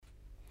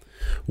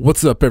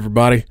What's up,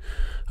 everybody?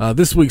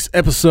 This week's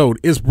episode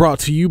is brought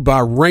to you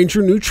by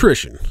Ranger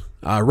Nutrition.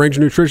 Ranger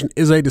Nutrition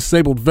is a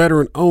disabled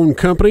veteran-owned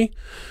company.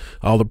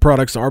 All the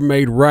products are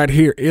made right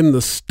here in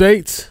the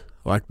States,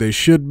 like they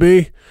should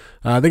be.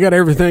 They got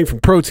everything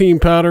from protein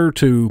powder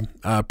to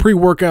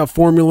pre-workout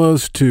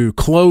formulas to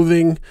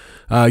clothing.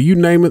 You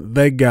name it,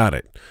 they got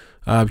it.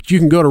 You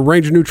can go to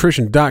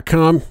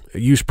rangernutrition.com,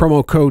 use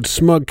promo code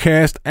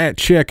SMUGCAST at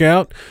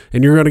checkout,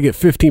 and you're going to get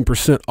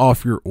 15%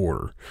 off your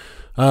order.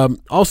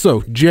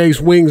 Also, Jay's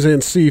Wings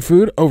and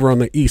Seafood over on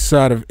the east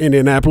side of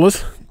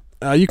Indianapolis.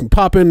 You can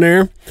pop in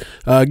there,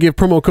 give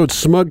promo code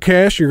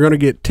SMUGCAST. You're going to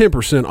get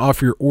 10%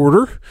 off your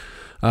order.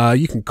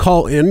 You can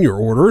call in your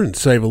order and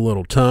save a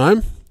little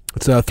time.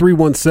 It's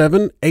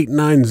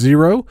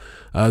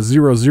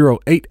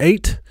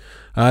 317-890-0088.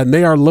 And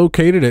they are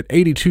located at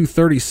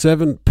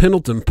 8237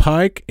 Pendleton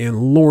Pike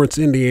in Lawrence,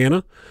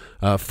 Indiana,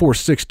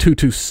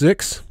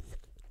 46226.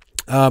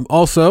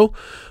 Also,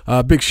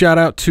 big shout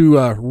out to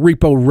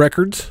Repo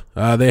Records.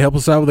 They help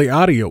us out with the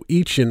audio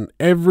each and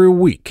every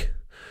week.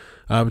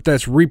 But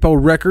that's Repo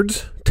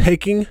Records,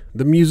 taking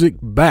the music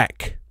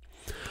back.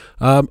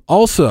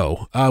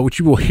 Also, what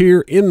you will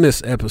hear in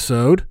this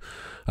episode,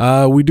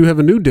 we do have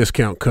a new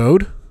discount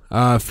code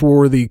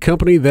for the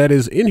company that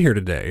is in here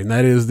today, and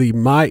that is the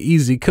My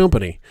Easy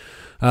Company.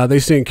 They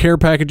send care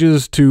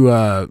packages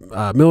to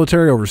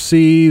military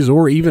overseas,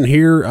 or even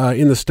here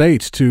in the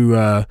States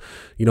to,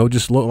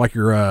 just look like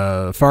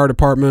your fire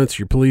departments,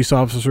 your police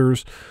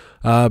officers.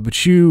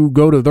 But you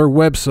go to their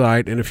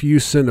website, and if you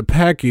send a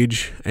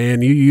package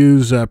and you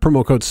use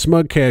promo code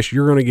SMUGCAST,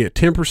 you're going to get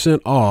 10%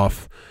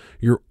 off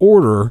your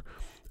order.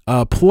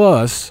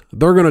 Plus,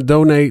 they're going to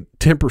donate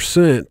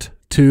 10%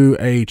 to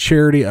a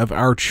charity of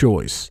our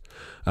choice.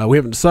 We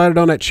haven't decided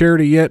on that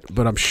charity yet,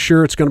 but I'm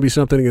sure it's going to be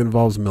something that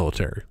involves the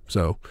military.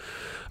 So,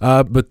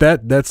 but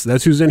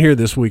that's who's in here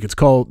this week.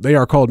 They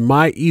are called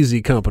My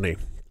Easy Company.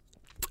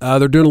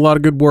 They're doing a lot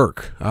of good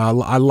work.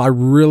 I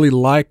really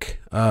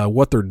like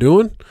what they're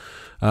doing,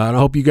 and I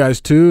hope you guys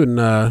too. And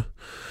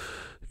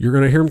you're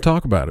going to hear them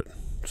talk about it.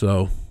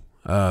 So,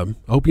 I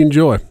hope you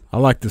enjoy. I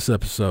like this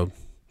episode.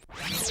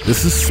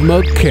 This is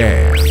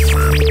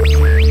SMUGCAST.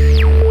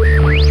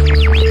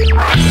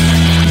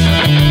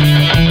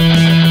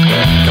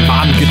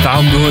 Get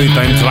down to it.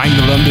 I'm trying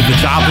to run to the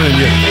job.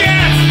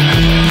 Yes!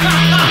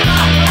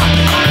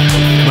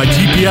 My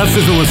GPS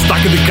is all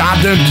stuck in the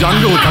goddamn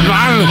jungle. Come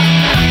on.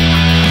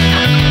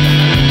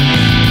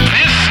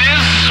 This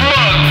is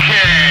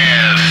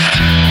SMUGCAST.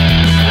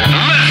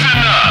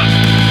 Listen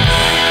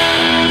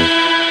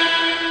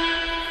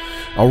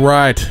up. All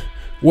right.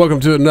 Welcome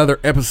to another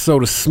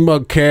episode of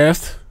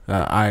SMUGCAST.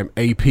 I am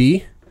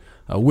AP.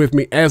 With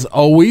me, as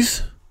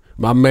always,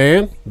 my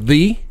man,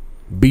 the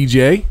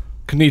BJ.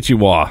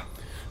 Konnichiwa.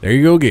 There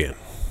you go again.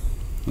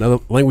 Another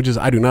languages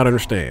I do not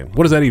understand.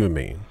 What does that even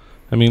mean?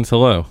 That means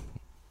hello.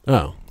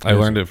 Oh. I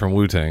learned it from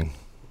Wu-Tang.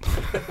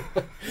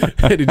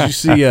 Did you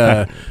see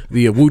the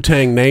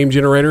Wu-Tang name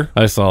generator?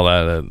 I saw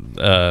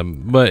that.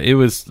 But it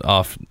was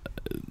off.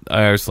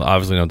 I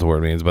obviously know what the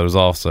word means, but it was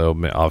also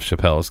off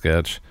Chappelle's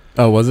sketch.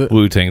 Oh, was it?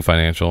 Wu-Tang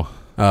Financial.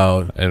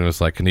 Oh. And it was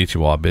like,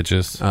 Konnichiwa,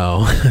 bitches.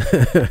 Oh.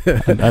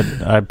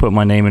 I put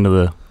my name into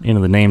the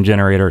name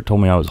generator. It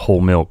told me I was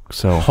whole milk.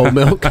 So whole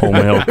milk. Whole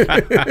milk.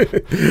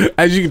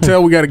 As you can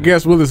tell, we got a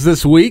guest with us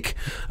this week.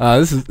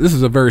 This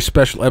is a very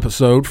special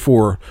episode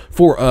for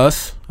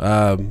us.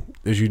 As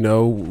you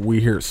know, we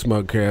here at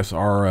SMUGCAST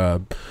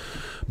are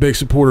big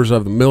supporters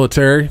of the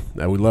military.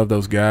 We love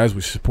those guys.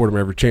 We support them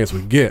every chance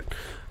we get.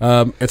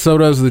 And so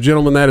does the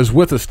gentleman that is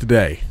with us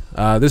today.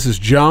 This is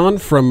John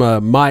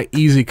from My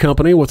Easy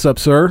Company. What's up,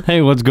 sir?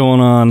 Hey, what's going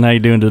on? How you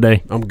doing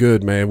today? I'm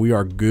good, man. We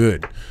are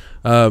good.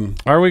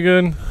 Are we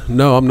good?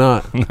 No, I'm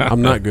not.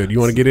 I'm not good. You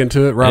want to get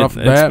into it off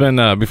the bat? It's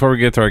been, before we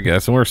get to our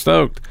guests, and we're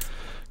stoked,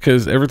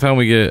 because every time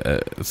we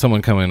get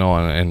someone coming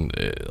on, and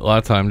a lot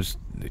of times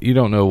you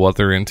don't know what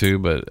they're into,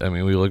 but I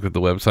mean, we looked at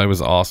the website, it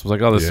was awesome. It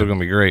was like, oh, this is still going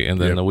to be great. And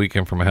then the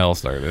Weekend from Hell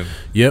started.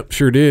 Yep,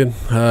 sure did.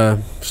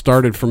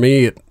 Started for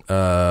me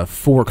at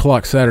 4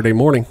 o'clock Saturday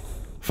morning.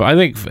 I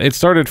think it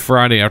started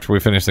Friday after we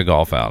finished the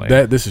golf outing.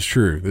 This is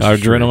true. Our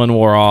adrenaline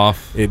wore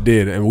off. It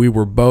did, and we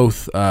were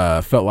both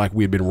felt like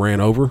we had been ran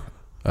over.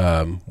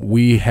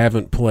 We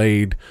haven't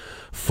played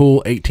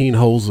full 18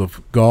 holes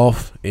of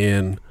golf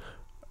in,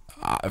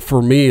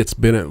 for me, it's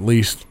been at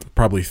least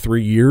probably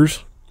 3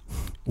 years.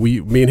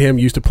 Me and him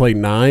used to play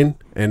 9,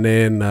 and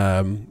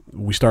then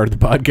we started the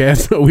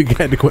podcast, so we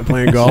had to quit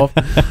playing golf.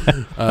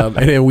 And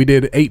then we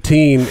did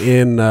 18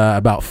 in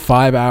about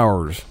 5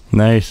 hours.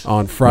 Nice.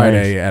 On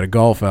Friday at a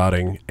golf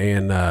outing,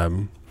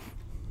 and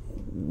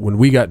when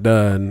we got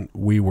done,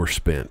 we were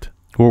spent.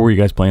 Where were you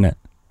guys playing at?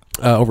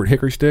 Over at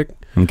Hickory Stick.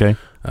 Okay.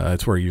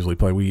 It's where I usually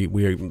play.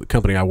 The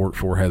company I work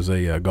for has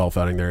a golf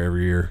outing there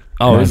every year.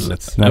 Oh, it was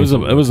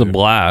a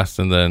blast,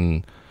 and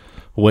then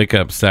wake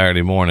up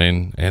Saturday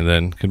morning and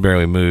then could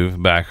barely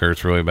move. Back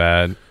hurts really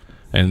bad,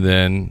 and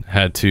then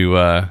had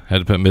to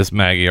put Miss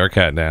Maggie, our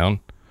cat,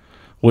 down,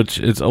 which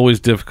it's always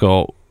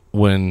difficult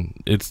when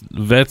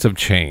vets have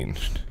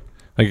changed.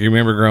 Like, you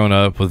remember growing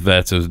up with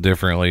vets, it was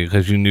differently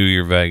because you knew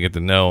your vet, get to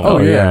know them. Oh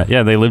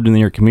yeah. They lived in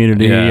your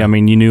community. Yeah. I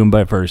mean, you knew them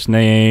by first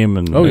name.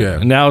 And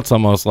And now it's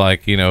almost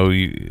like,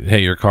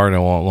 hey, your car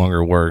no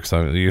longer works.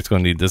 So you're just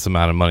going to need this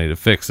amount of money to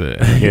fix it.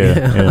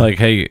 Yeah. Like,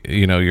 hey,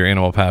 your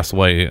animal passed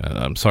away.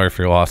 I'm sorry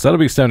for your loss. That'll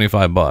be $75.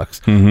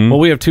 Mm-hmm. Well,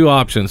 we have two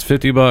options.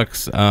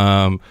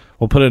 $50.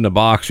 We'll put it in a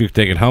box. You can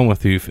take it home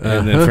with you,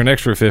 and then for an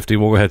extra $50,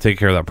 we'll go ahead and take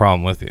care of that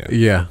problem with you.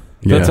 Yeah.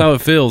 That's how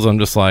it feels. I'm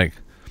just like,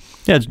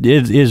 yeah,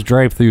 it's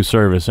drive-through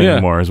service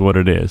anymore is what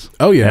it is.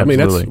 Oh yeah,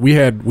 Absolutely. I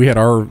mean we had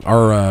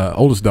our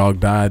oldest dog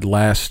died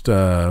last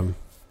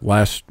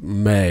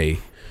May,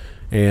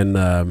 and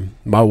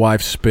my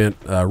wife spent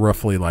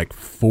roughly like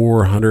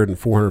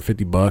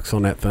 $450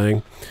 on that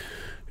thing.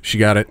 She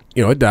got it,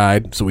 it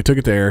died, so we took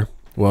it there.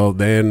 Well,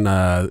 then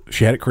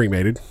she had it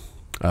cremated.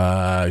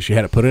 She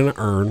had it put in an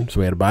urn, so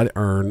we had to buy the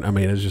urn. I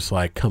mean, it's just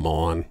like, come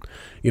on.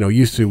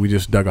 Used to, we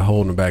just dug a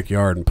hole in the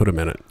backyard and put them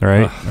in it.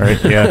 Right.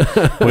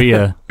 Yeah. We,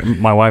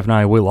 my wife and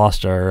I, we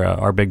lost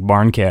our big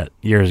barn cat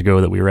years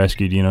ago that we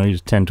rescued. He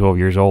was 10, 12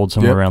 years old,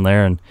 somewhere around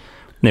there. And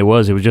it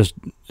was just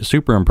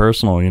super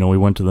impersonal. We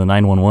went to the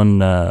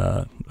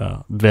 911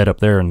 vet up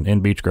there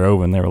in Beech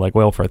Grove, and they were like,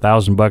 well, for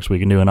 $1,000 we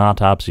can do an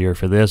autopsy, or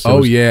for this.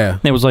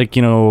 It was like,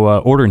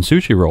 ordering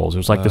sushi rolls. It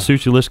was like the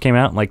sushi list came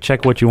out and like,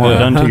 check what you want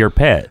done to your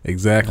pet.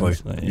 Exactly.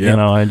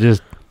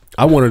 I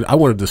I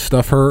wanted to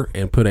stuff her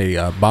and put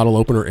a bottle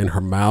opener in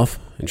her mouth,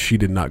 and she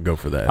did not go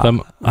for that.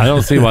 I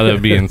don't see why that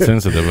would be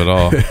insensitive at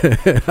all.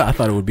 I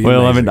thought it would be.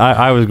 Well, amazing. I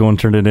mean, I was going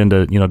to turn it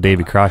into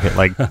Davy Crockett,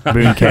 like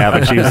Boone Cat,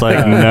 but she was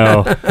like,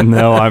 no,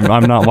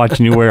 I'm not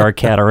watching you wear our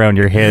cat around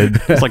your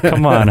head. It's like,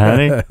 come on,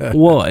 honey.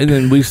 Well, and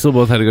then we still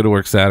both had to go to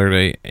work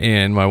Saturday,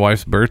 and my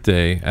wife's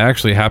birthday.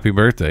 Actually, happy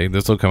birthday!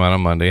 This will come out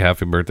on Monday.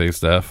 Happy birthday,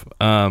 Steph.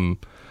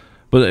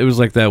 But it was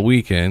like that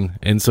weekend,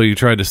 and so you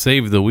tried to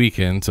save the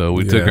weekend. So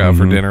we took her out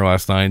for dinner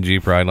last night.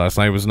 Jeep ride last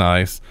night was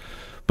nice,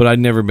 but I'd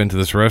never been to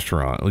this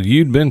restaurant.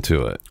 You'd been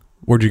to it.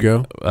 Where'd you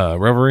go?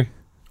 Revelry.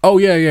 Oh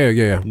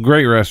yeah.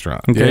 Great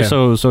restaurant. Okay,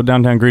 Yeah. so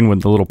downtown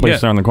Greenwood, the little place Yeah.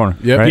 there on the corner.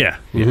 Yep. Right? Yeah.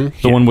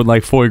 The one with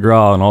like foie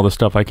gras and all the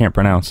stuff I can't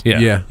pronounce. Yeah.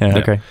 Yeah.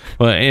 Okay.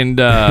 Well, and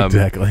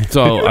Exactly.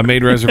 So I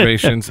made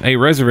reservations. Hey,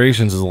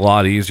 reservations is a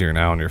lot easier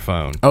now on your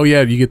phone. Oh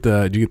yeah, did you get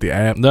the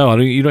app? No, I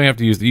don't, you don't have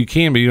to use. You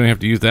can, but you don't have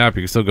to use the app.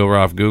 You can still go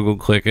right off Google,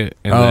 click it,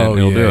 and then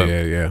it'll do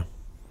it. Yeah.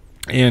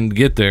 And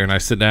get there, and I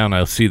sit down,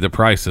 and I see the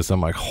prices. I'm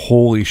like,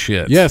 holy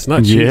shit! Yeah, it's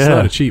not cheap. It's Yeah.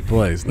 not a cheap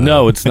place.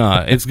 No, it's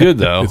not. It's good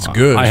though. It's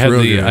good. I It's had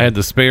real the good. I had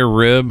the spare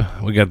rib.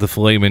 We got the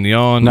filet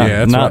mignon. Not, Yeah,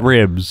 that's not what-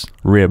 ribs.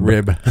 Rib.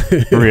 rib.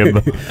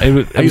 Rib.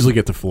 I usually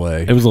get the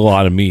filet. It was a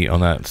lot of meat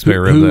on that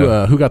spare rib.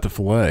 though. Who got the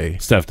filet?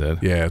 Steph did.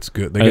 Yeah, it's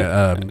good. They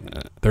got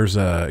there's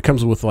it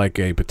comes with like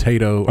a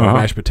potato or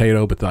mashed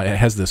potato, but it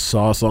has this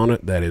sauce on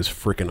it that is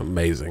freaking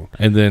amazing.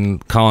 And then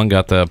Colin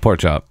got the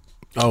pork chop.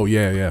 Oh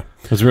yeah.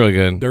 It was really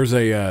good. There's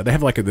a they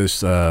have like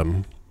this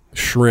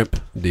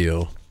shrimp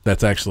deal.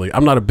 That's actually,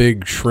 I'm not a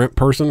big shrimp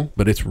person,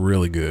 but it's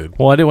really good.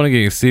 Well, I didn't want to get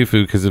you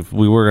seafood because if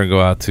we were going to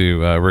go out to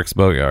Rick's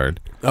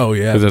Boatyard, Oh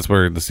yeah, because that's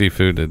where the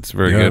seafood it's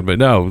very Yeah. good. But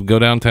no, go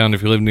downtown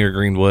if you live near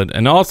Greenwood,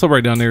 and also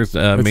right down there is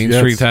Main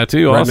Street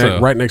Tattoo. Right Also,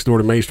 right next door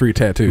to Main Street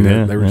Tattoo.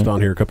 Yeah, They were just yeah. on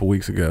here a couple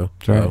weeks ago.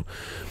 right. So,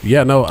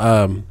 yeah, no,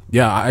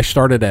 I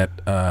started at.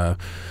 I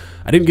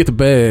didn't get to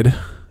bed,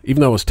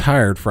 even though I was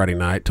tired Friday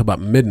night, till about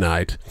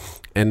midnight,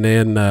 and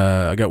then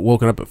I got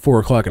woken up at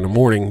 4:00 in the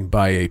morning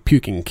by a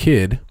puking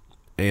kid,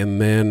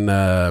 and then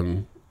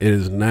it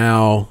is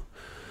now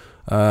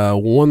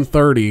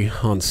 1:30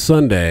 on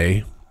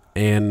Sunday.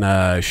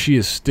 And she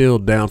is still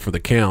down for the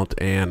count,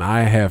 and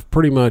I have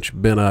pretty much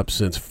been up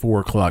since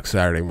 4:00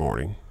 Saturday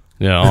morning.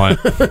 yeah,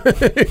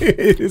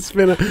 It's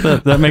been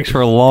That makes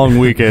for a long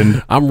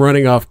weekend. I'm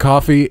running off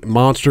coffee,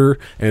 Monster,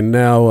 and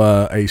now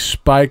a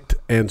spiked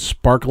and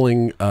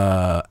sparkling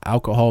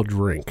alcohol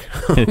drink.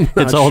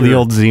 It's all the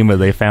old Zima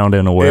they found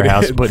in a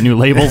warehouse to put new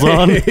labels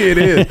on. It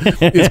is.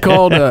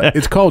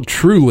 It's called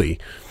Truly,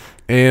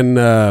 and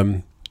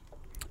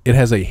it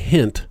has a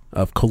hint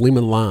of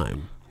Colima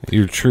lime,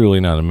 you're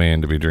truly not a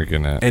man to be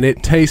drinking that. and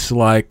it tastes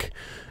like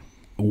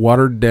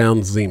watered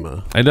down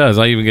Zima. It does.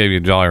 I even gave you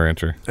a Jolly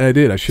Rancher. I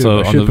did. I should. So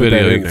I on should the put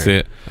video that you in can there. see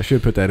it. I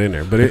should put that in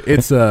there. But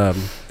it's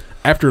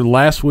after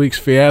last week's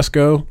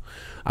fiasco,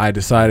 I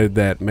decided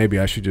that maybe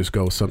I should just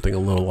go with something a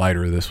little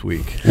lighter this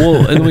week.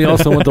 Well, and we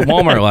also went to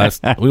Walmart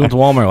last. We went to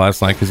Walmart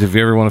last night because if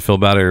you ever want to feel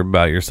better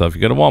about yourself,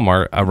 you go to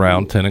Walmart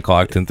around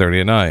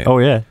 10:30 at night. Oh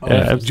yeah.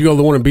 Did you go to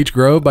the one in Beech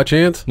Grove by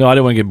chance? No, I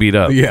didn't want to get beat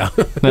up. Yeah.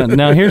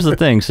 Now here's the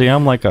thing. See,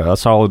 I'm like a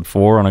solid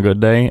 4 on a good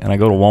day, and I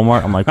go to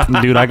Walmart. I'm like,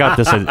 dude, I got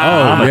this. I'm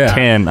yeah. a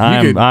 10.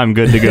 could- I'm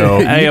good to go.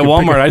 Hey, at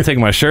Walmart, I take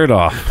my shirt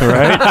off.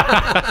 Right?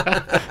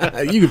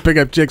 You can pick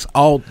up chicks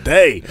all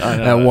day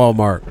at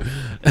Walmart.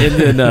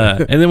 And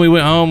then we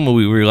went home.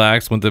 We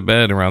relaxed, went to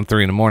bed around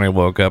 3 in the morning.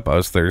 Woke up. I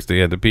was thirsty.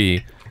 Had to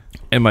pee,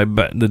 and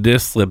the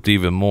disc slipped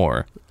even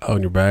more.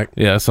 On your back.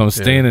 Yeah, so I'm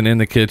standing in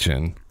the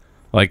kitchen,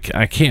 like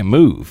I can't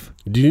move.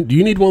 Do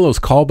you need one of those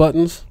call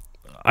buttons?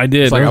 I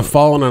did. It's like I've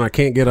fallen and I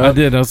can't get I up.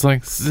 did. I was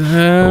like,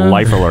 Steph.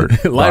 Life alert.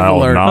 Life Dial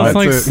alert. I was not.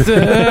 like, That's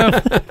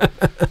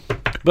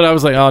Steph. But I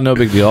was like, oh, no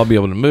big deal. I'll be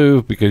able to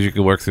move because you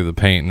can work through the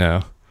paint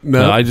now.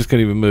 No, I just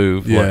couldn't even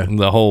move. Yeah.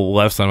 The whole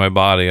left side of my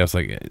body. I was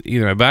like,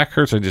 either my back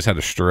hurts or I just had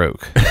a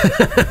stroke.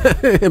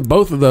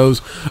 Both of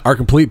those are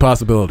complete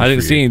possibilities. I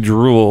didn't see any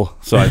drool,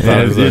 so I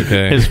thought it was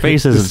okay. His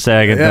face isn't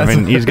sagging. I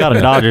mean, he's got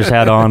a Dodgers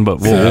hat on, but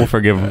we'll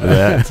forgive him for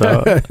that.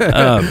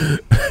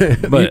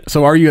 So, But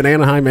So are you an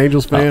Anaheim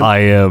Angels fan? I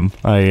am.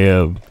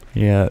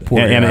 Yeah, Poor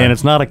and guy.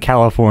 it's not a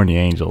California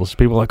Angels.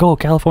 People are like, oh,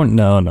 California.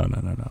 No.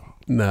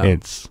 No.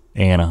 It's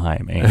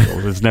Anaheim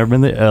Angels. It's never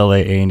been the LA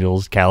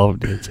Angels.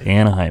 It's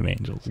Anaheim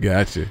Angels.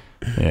 Gotcha.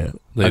 Yeah.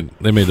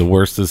 they made the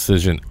worst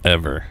decision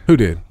ever. Who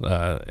did?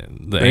 The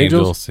Angels?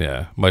 Angels,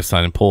 yeah, by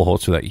signing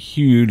Pujols to that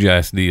huge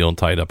ass deal and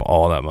tied up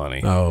all that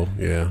money. Oh,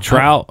 yeah.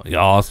 Trout,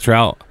 it's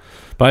Trout.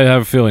 But I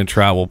have a feeling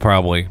Trout will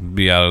probably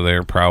be out of there,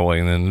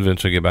 and then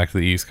eventually get back to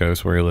the East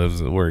Coast where he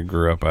lives, where he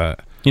grew up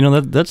at. You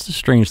know, that's the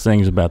strange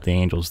things about the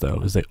Angels,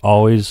 though, is they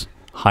always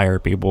hire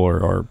people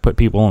or put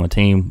people on a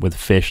team with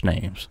fish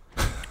names.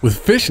 With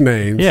fish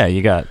names? Yeah,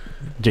 you got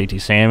JT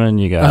Salmon,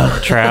 you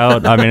got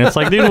Trout. I mean, it's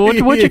like, dude,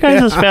 what's your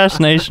guys'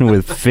 fascination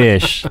with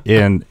fish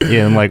in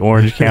like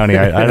Orange County?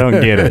 I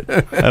don't get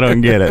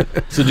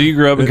it. So, do you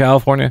grow up in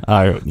California?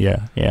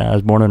 Yeah. I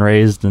was born and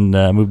raised and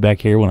moved back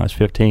here when I was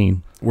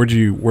 15.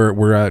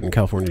 Where out in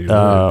California?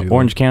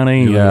 Orange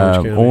County, you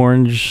live in Orange County?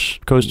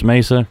 Orange, Costa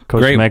Mesa,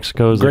 Costa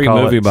Mexico. Great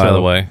movie, by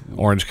the way.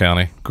 Orange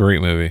County,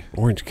 great movie.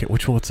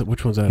 Which one's that?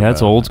 Yeah,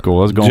 that's old school.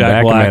 I was going Jack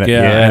back Black, a minute.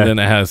 yeah, and then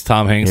it has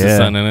Tom Hanks' Yeah.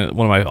 son in it.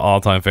 One of my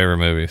all-time favorite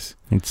movies.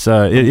 It's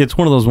it's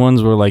one of those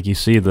ones where like you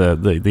see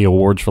the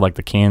awards for like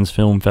the Cannes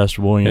Film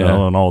Festival, you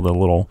know, and all the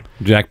little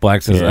Jack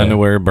Black's his Yeah.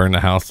 underwear, burned the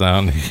house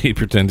down. He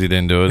pretends he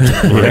didn't do it.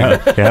 Yeah.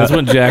 That's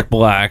when Jack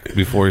Black,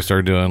 before he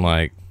started doing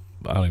like,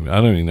 I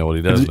don't even know what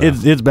he does.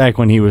 It's back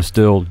when he was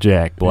still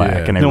Jack Black,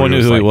 Yeah. and No one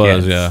everybody knew who he like,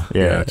 was, yes.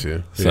 yeah.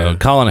 Gotcha. So Yeah.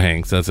 Colin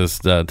Hanks, that's his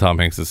Tom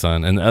Hanks'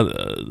 son. And a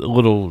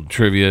little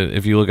trivia: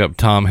 if you look up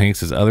Tom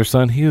Hanks' other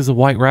son, he is a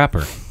white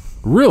rapper.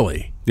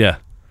 Really? Yeah.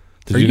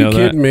 Did Are you you know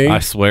kidding that? me? I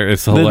swear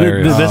it's This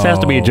hilarious. has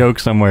to be a joke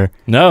somewhere.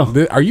 No,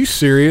 Are you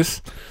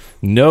serious?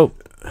 nope.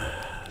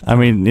 I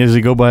mean, does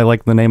he go by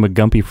like the name of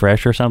Gumpy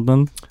Fresh or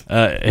something?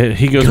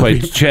 He goes by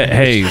Chet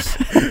Hayes.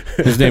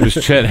 His name is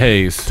Chet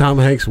Hayes. Tom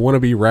Hanks'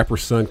 wannabe rapper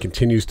son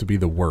continues to be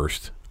the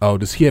worst. Oh,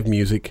 does he have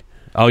music?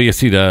 Oh yes,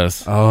 he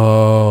does.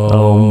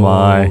 Oh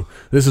my.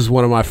 This is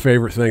one of my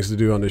favorite things to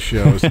do on this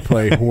show is to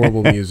play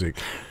horrible music.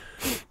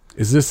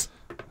 Is this?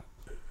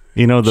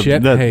 You know,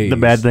 Chet the Hayes.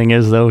 bad thing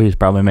is though, he's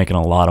probably making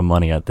a lot of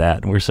money at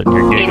that, and we're sitting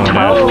here In giggling 12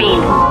 about it.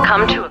 feet,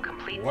 come to a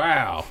complete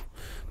Wow.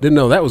 Didn't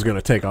know that was going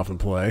to take off and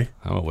play.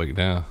 I'm gonna wake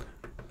down.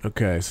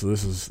 Okay, so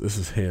this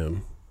is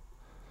him.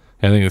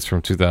 I think it's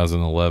from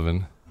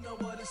 2011.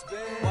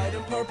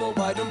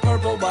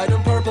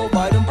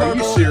 Are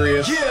you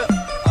serious?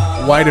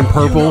 White and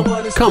purple?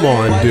 Come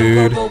on,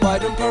 dude.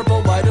 White and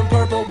purple, white and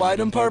purple, white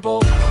and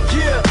purple.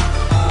 Yeah.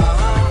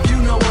 You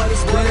know what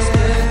it's been.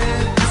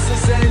 This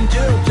is and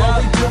you.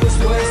 All we do is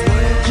win.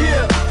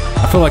 Yeah.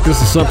 I feel like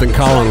this is something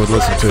Colin would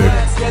listen to.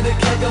 Get a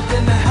cake up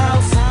in the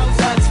house.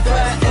 That's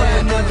flat.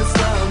 And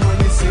understand when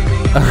you see me.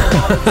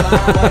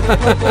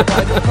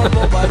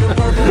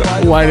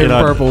 White and You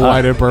know, purple,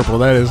 white and purple.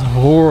 That is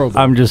horrible.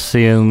 I'm just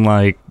seeing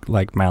like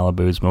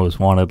Malibu's Most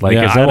Wanted. Like,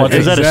 Yeah, is I that watched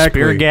is that a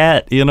exactly. spear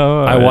gat? You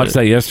know, I watched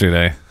that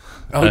yesterday.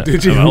 Oh,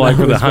 did you? Like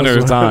for the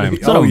 100th time.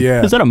 Oh,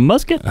 yeah. Is that a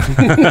musket?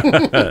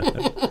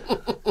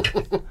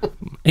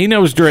 He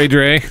knows Dre.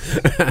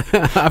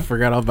 I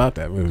forgot all about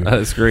that movie.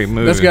 That's a great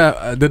movie. This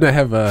guy, didn't I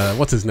have,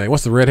 what's his name?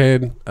 What's the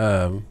redhead?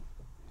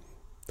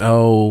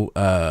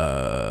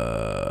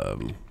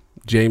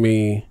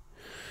 Jamie.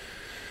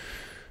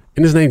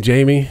 Isn't his name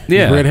Jamie?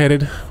 Yeah. He's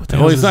redheaded? What the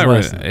Well, hell's he's his not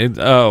last red.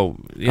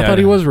 name? Yeah. I thought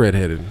he was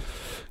redheaded.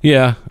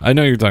 Yeah, I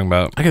know what you're talking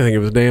about. I can't think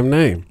of his damn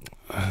name.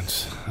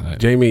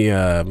 Jamie,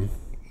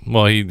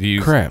 Well, he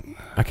crap.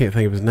 I can't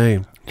think of his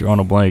name. Drawing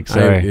a blank.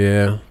 Sorry.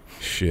 Yeah.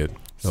 Shit.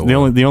 Oh,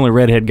 The only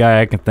redhead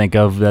guy I can think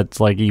of that's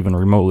like even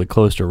remotely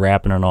close to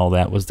rapping and all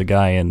that was the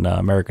guy in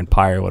American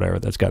Pie or whatever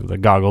that's got the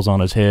goggles on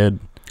his head.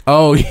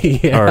 Oh,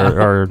 yeah.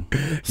 Or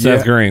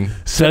Seth Green.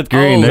 Seth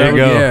Green. Oh, there you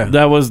go. yeah.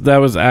 That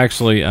was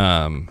actually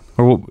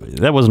Or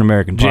that wasn't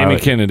American Pie. Jamie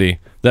Kennedy.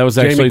 That was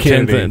actually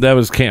Jamie Kennedy. that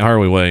was Can't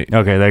Hardly Wait.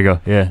 Okay, there you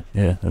go. Yeah,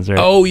 that's right.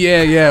 Oh,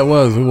 yeah, it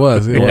was. It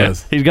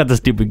was. He's got the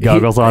stupid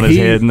goggles on his he-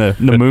 head and the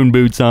moon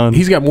boots on.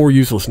 He's got more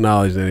useless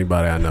knowledge than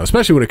anybody I know,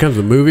 especially when it comes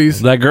to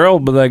movies. That girl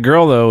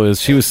though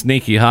she was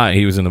sneaky hot.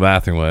 He was in the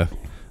bathroom with.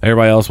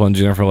 Everybody else wanted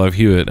Jennifer Love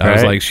Hewitt. I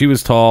was Right. like, she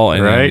was tall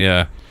and Right.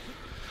 then,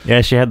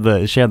 Yeah, she had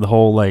the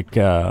whole like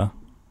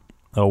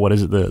what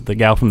is it, the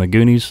gal from the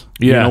Goonies?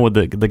 You Yeah. know, with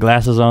the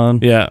glasses on.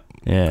 yeah.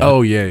 Yeah.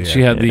 Oh, yeah.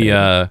 She had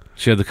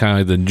the kind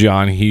of the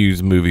John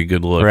Hughes movie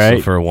good looks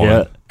right for a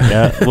woman.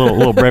 Yeah.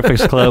 little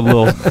Breakfast Club,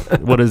 little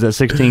what is that?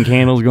 16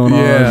 candles going on.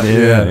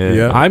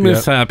 Yeah. I'm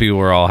just happy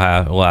we're all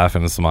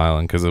laughing and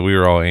smiling because we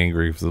were all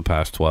angry for the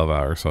past 12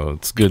 hours. So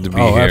it's good to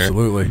be Oh, here.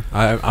 absolutely.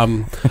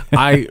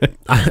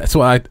 That's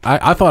why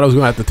I thought I was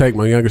going to have to take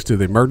my youngest to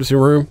the emergency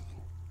room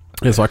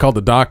And so I called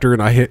the doctor,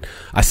 and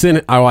I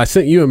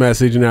sent you a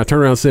message, and I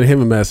turned around and sent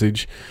him a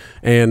message,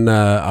 and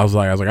I was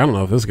like, I don't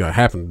know if this is gonna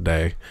happen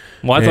today.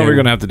 Well, I thought we were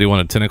going to have to do one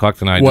at 10 o'clock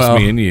tonight, Well,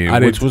 just me and you,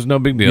 which was no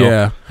big deal.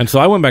 Yeah. And so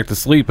I went back to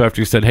sleep after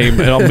you said, hey,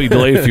 I'll be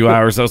delayed a few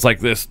hours. I was like,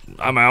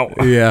 I'm out.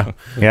 Yeah,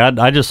 Yeah,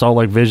 I just saw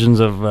like visions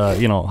of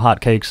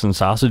hot cakes and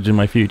sausage in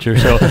my future.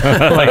 So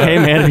like, hey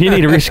man, if you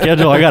need to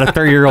reschedule, I got a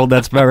 3-year-old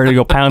that's about ready to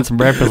go pound some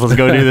breakfast. Let's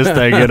go do this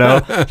thing.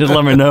 Just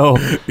let me know.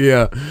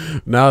 yeah.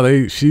 Now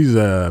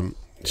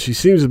she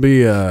seems to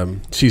be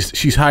she's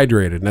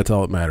hydrated, and that's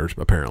all that matters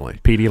apparently.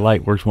 PD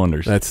Light works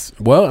wonders.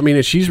 I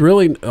mean, she's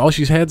really all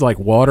she's had's like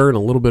water and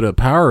a little bit of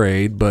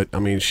Powerade, but I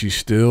mean, she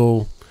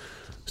still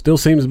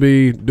seems to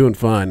be doing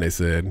fine. They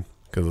said,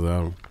 because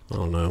I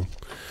don't know.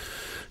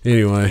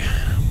 Anyway,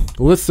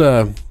 let's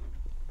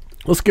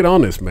get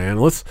on this, man.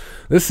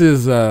 This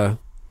is like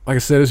I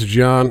said, this is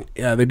John.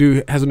 Yeah,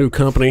 has a new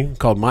company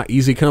called My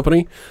Easy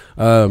Company.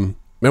 Man,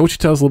 why don't you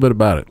tell us a little bit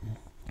about it?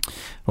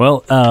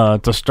 Well,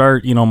 to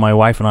start, my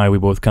wife and I, we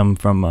both come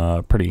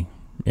from pretty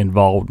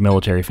involved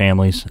military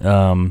families.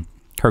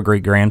 Her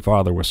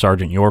great-grandfather was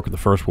Sergeant York of the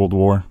First World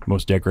War,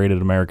 most decorated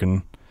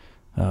American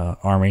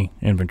Army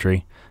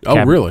infantry.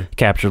 Oh, really?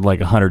 Captured like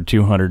 100,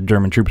 200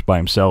 German troops by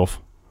himself.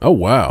 Oh,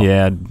 wow.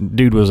 Yeah,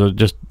 dude was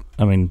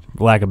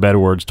lack of better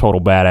words,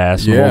 total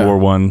badass in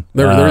World War I.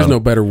 There is no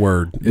better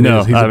word. He's a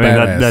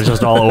badass. That's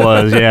just all it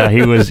was. Yeah,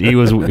 he was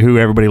who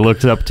everybody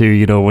looked up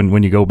to,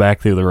 when you go back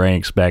through the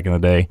ranks back in the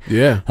day.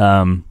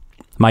 Yeah.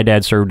 My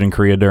dad served in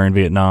Korea during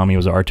Vietnam. He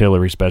was an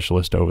artillery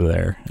specialist over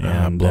there.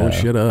 And blowing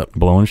shit up.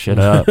 Blowing shit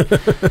up.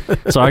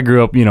 So I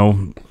grew up,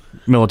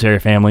 military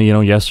family,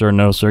 yes sir,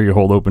 no sir. You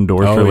hold open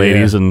doors for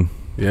ladies, and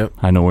yep.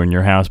 I know we're in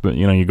your house, but,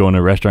 you go in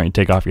a restaurant, you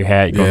take off your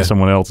hat, you go to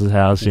someone else's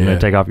house,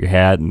 take off your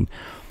hat, and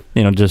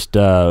just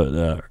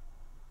my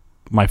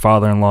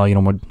father-in-law,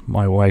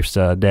 my wife's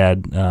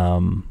dad,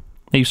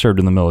 he served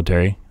in the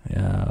military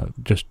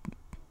just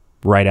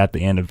right at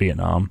the end of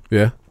Vietnam.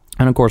 Yeah.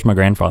 And, of course, my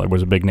grandfather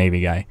was a big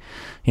Navy guy.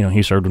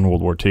 He served in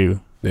World War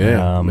II.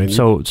 Yeah.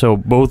 So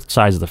both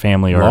sides of the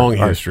family are... Long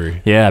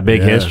history.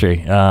 Big history.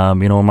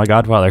 My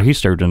godfather, he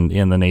served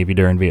in the Navy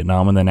during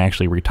Vietnam and then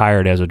actually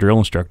retired as a drill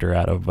instructor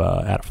out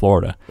of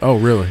Florida. Oh,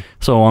 really?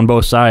 So on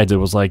both sides, it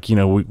was like,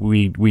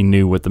 we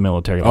knew what the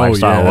military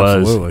lifestyle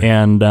was. Absolutely.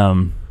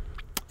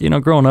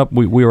 And, growing up,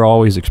 we were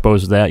always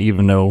exposed to that,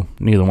 even though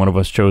neither one of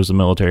us chose the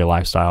military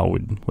lifestyle.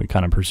 We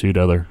kind of pursued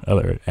other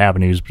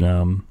avenues.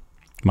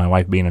 My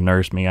wife being a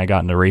nurse, I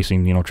got into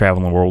racing,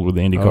 traveling the world with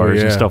the Indy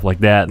cars and stuff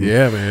like that. And,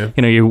 yeah, man.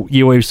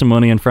 You wave some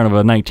money in front of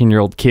a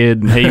 19-year-old kid,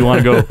 and hey, you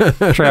want to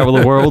go travel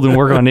the world and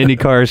work on Indy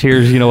cars?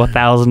 Here's,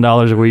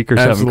 $1,000 a week or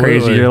something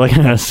crazy. You're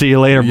like, see you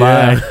later,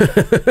 bye.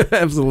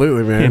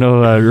 Absolutely, man.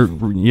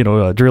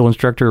 A drill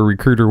instructor, a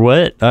recruiter,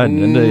 what?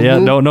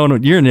 No,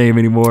 your name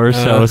anymore.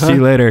 So see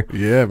you later.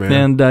 Yeah,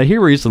 man. And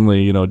here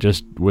recently,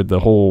 just with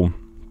the whole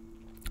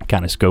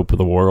kind of scope of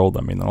the world,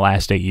 the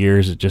last 8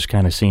 years, it just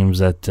kind of seems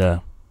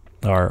that.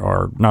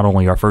 Our not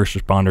only our first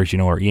responders,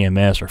 our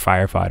EMS, our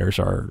firefighters,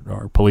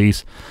 our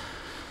police,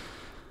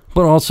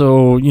 but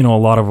also, a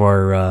lot of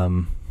our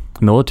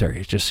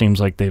military. It just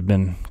seems like they've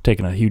been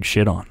taking a huge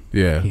shit on.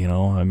 Yeah. I see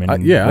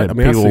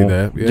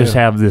that. Yeah. Just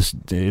have this,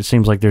 it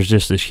seems like there's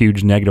just this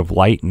huge negative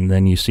light, and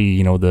then you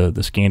see,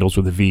 the scandals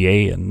with the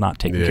VA and not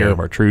taking care of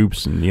our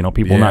troops, and,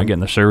 people not getting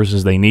the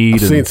services they need.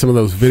 I've seen some of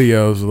those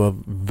videos of the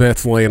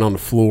vets laying on the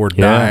floor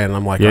dying, and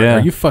I'm like, are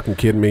you fucking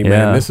kidding me,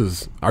 man? This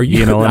is, I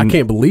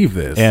can't believe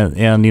this. And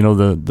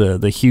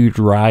the huge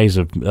rise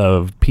of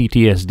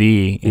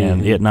PTSD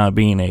and it not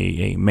being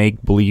a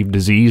make-believe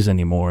disease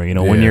anymore.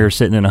 When you're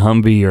sitting in a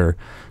Humvee or,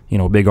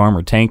 a big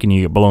armored tank and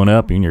you get blown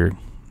up and you're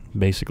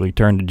basically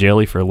turned to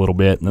jelly for a little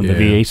bit, and then the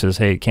VA says,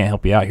 hey, can't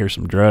help you out, here's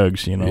some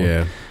drugs.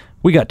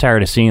 We got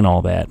tired of seeing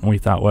all that, and we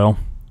thought, well,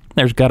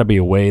 there's got to be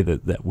a way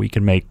that we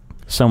can make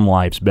some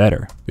lives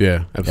better.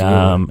 Yeah,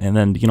 absolutely. And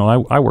then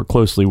I work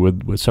closely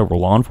with several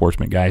law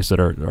enforcement guys that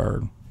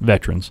are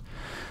veterans,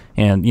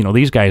 and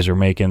these guys are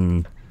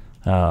making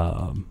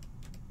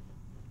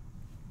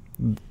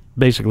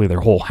basically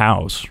their whole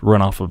house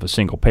run off of a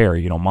single pair.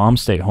 Mom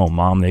stay at home,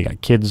 mom, they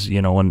got kids,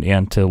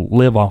 and to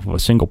live off of a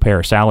single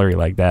pair salary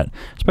like that,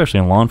 especially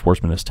in law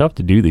enforcement, is tough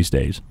to do these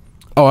days.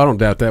 Oh, I don't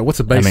doubt that. What's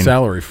the base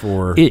salary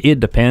for? It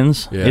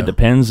depends. Yeah. It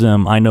depends.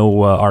 I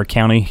know our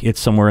county, it's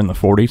somewhere in the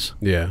 40s.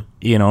 Yeah.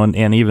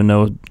 And even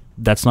though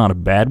that's not a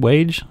bad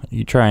wage,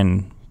 you try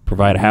and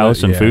provide a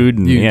house and food.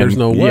 And there's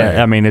no way.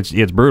 Yeah,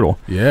 it's brutal.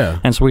 Yeah.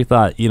 And so we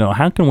thought,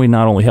 how can we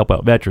not only help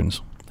out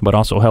veterans, but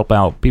also help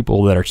out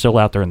people that are still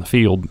out there in the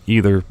field,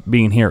 either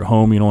being here at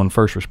home, in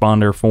first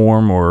responder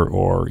form,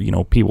 or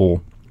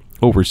people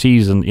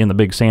overseas in the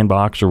big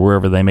sandbox or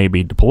wherever they may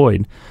be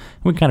deployed.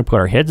 We kind of put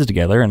our heads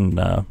together, and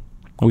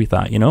we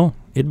thought,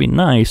 it'd be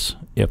nice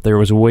if there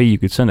was a way you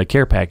could send a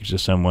care package to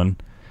someone,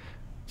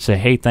 say,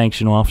 hey,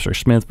 thanks, Officer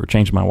Smith, for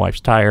changing my wife's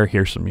tire.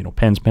 Here's some,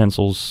 pens,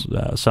 pencils,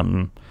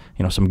 something,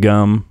 some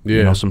gum,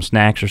 some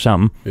snacks or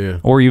something. Yeah.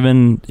 Or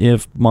even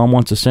if mom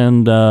wants to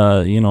send,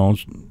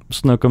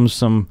 Snookums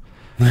some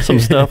some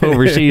stuff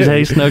overseas.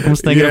 Hey,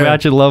 Snookums, thinking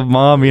about you. Love,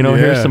 Mom. You know,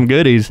 here's some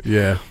goodies.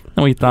 Yeah.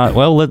 And we thought,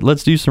 well,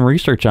 let's do some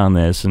research on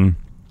this. And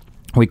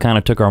we kind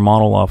of took our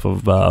model off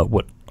of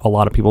what a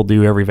lot of people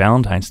do every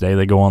Valentine's Day.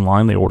 They go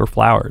online, they order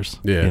flowers.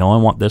 Yeah. You know, I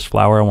want this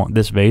flower, I want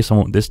this vase, I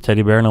want this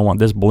teddy bear, and I want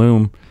this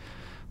bloom.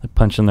 They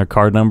punch in their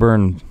card number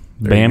and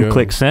bam,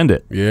 click send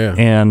it. Yeah.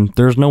 And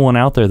there's no one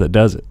out there that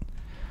does it.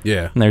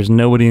 Yeah. And there's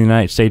nobody in the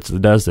United States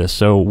that does this.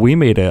 So we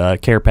made a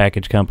care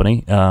package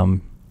company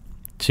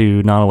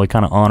to not only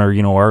kind of honor,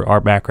 you know,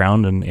 our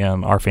background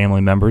and our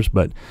family members,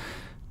 but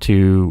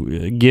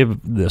to give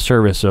the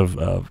service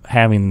of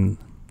having,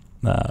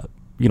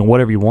 you know,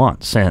 whatever you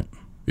want sent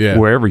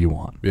wherever you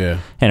want. Yeah.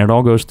 And it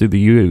all goes through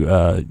the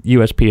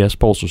USPS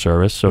Postal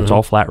Service. So it's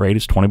all flat rate.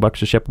 It's $20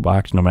 to ship a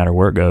box no matter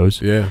where it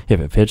goes. Yeah. If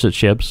it fits, it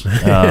ships.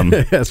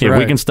 That's if right.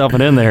 we can stuff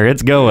it in there,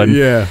 it's going.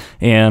 Yeah.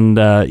 And,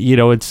 you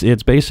know, it's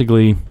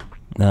basically,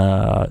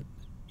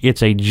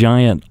 it's a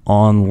giant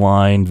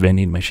online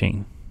vending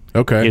machine.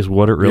 Okay. Is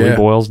what it really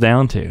boils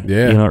down to.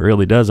 Yeah. You know, it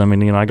really does. I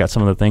mean, you know, I got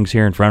some of the things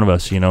here in front of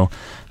us, you know,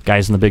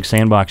 guys in the big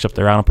sandbox up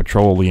there out on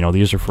patrol, you know,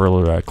 these are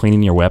for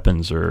cleaning your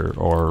weapons or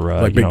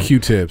like big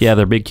Q-tips. Yeah,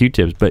 they're big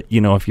Q-tips. But, you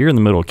know, if you're in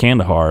the middle of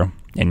Kandahar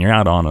and you're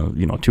out on a,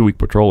 you know, 2-week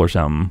patrol or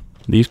something,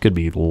 these could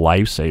be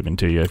life-saving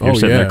to you. If you're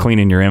sitting there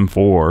cleaning your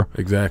M4,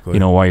 exactly, you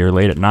know, while you're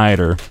late at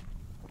night, or,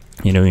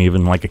 you know,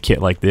 even like a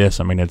kit like this,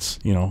 I mean, it's,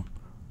 you know,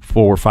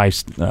 4 or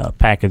 5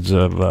 packets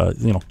of,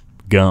 you know,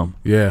 gum.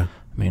 Yeah.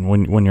 I mean,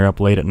 when you're up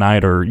late at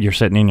night or you're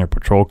sitting in your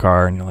patrol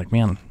car and you're like,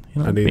 man,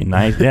 you know, it'd be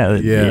nice. Yeah,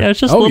 yeah. It's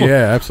just little,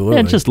 absolutely.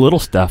 Yeah, it's just little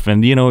stuff,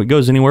 and you know, it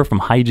goes anywhere from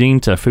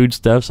hygiene to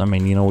foodstuffs. I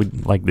mean, you know, we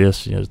like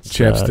this, it's,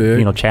 chapstick.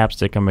 You know,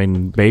 chapstick. I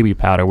mean, baby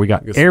powder. We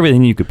got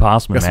everything you could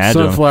possibly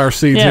imagine. Sunflower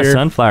seeds. Yeah, here.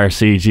 sunflower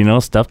seeds. You know,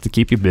 stuff to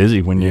keep you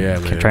busy when you're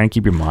trying to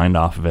keep your mind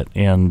off of it.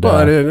 And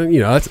but you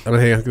know, that's,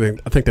 I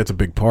think that's a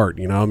big part.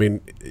 You know, I mean,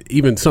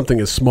 even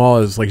something as small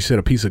as, like you said,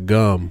 a piece of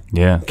gum.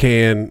 Yeah.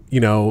 Can, you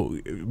know,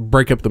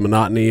 break up the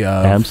monotony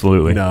of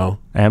absolutely. You know.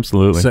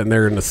 Absolutely. Sitting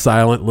there in the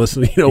silent,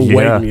 listening, you know,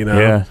 waiting, you know.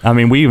 Yeah. I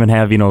mean, we even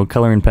have, you know,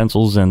 coloring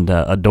pencils and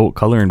adult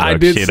coloring books. I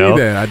did you see know?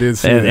 that. I did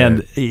see that.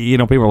 And, you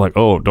know, people are like,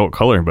 oh, adult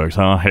coloring books,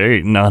 huh?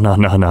 Hey, no.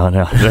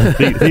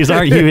 These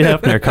aren't Hugh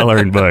Hefner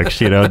coloring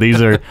books, you know.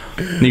 These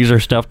are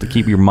stuff to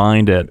keep your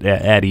mind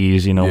at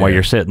ease, you know, while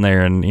you're sitting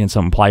there in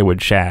some plywood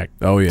shack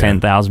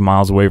 10,000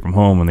 miles away from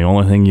home, and the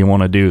only thing you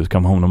want to do is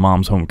come home to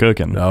mom's home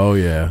cooking. Oh,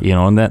 yeah. You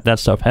know, and that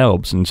stuff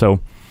helps. And so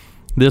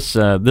this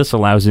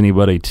allows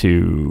anybody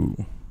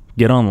to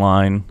get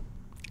online,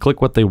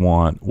 click what they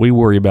want. We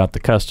worry about the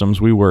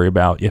customs. We worry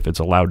about if it's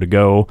allowed to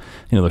go.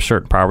 You know, there's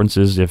certain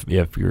provinces, if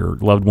your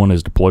loved one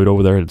is deployed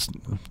over there,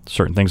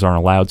 certain things aren't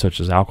allowed, such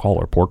as alcohol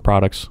or pork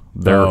products.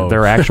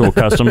 Their actual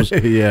customs,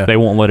 they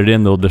won't let it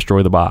in. They'll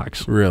destroy the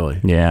box. Really?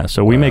 Yeah.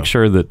 So we make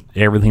sure that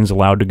everything's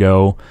allowed to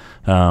go.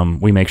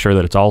 We make sure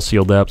that it's all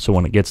sealed up, so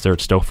when it gets there,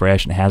 it's still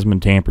fresh and hasn't been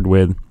tampered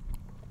with.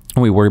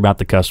 And we worry about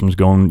the customs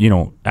going, you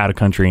know, out of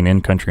country and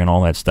in country and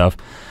all that stuff.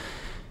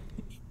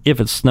 If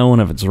it's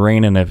snowing, if it's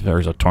raining, if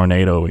there's a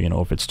tornado, you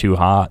know, if it's too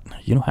hot,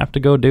 you don't have to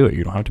go do it.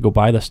 You don't have to go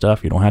buy the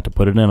stuff. You don't have to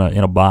put it in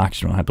a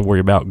box. You don't have to worry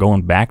about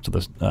going back to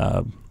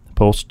the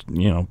post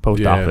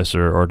office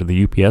or to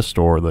the UPS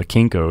store or the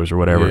Kinko's or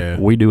whatever. Yeah.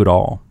 We do it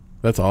all.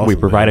 That's awesome. We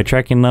provide a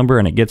tracking number,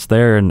 and it gets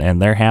there,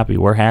 and they're happy.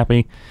 We're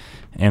happy.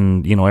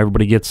 And, you know,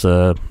 everybody gets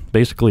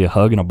basically a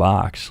hug in a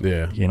box.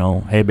 Yeah. You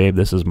know, hey, babe,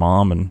 this is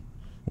Mom, and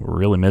we're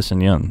really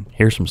missing you, and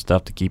here's some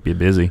stuff to keep you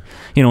busy.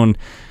 You know, and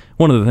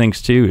one of the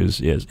things, too, is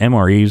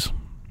MREs,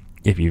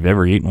 if you've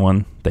ever eaten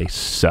one, they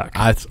suck.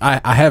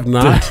 I have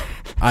not,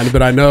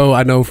 but I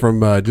know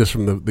from just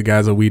from the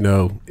guys that we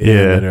know,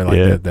 that are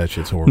like that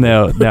shit's horrible.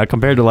 Now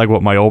compared to like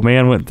what my old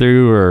man went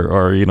through,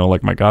 or you know,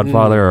 like my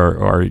godfather,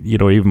 or you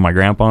know, even my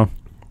grandpa,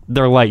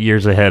 they're light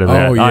years ahead of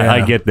that. Oh, yeah.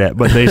 I get that,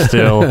 but they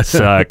still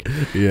suck.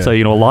 Yeah. So,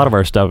 you know, a lot of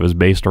our stuff is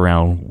based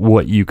around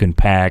what you can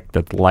pack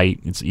that's light,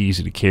 it's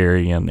easy to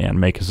carry,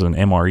 and make us an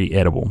MRE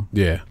edible.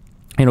 Yeah.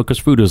 You know, because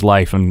food is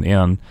life,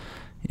 and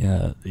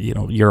you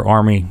know, your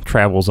army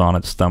travels on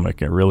its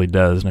stomach. It really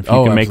does. And if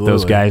you can make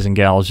those guys and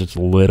gals just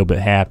a little bit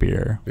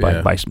happier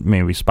by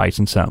maybe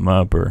spicing something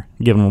up or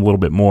giving them a little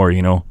bit more,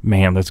 you know,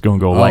 man, that's going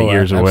to go light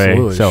years away.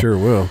 So, sure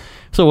will.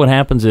 So what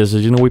happens is,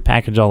 you know, we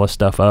package all this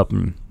stuff up,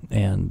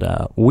 and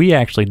we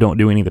actually don't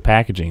do any of the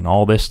packaging.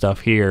 All this stuff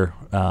here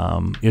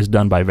is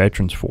done by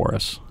veterans for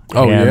us.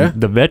 Oh,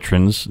 and the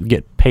veterans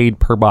get paid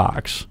per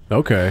box.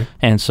 Okay.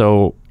 And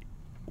so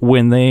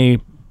when they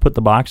put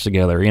the box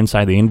together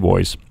inside the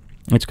invoice,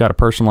 it's got a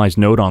personalized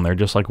note on there,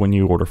 just like when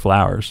you order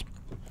flowers.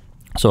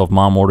 So if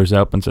Mom orders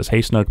up and says,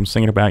 hey, Snook, I'm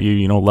thinking about you,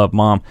 you know, love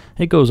Mom,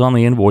 it goes on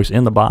the invoice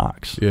in the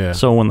box. Yeah.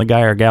 So when the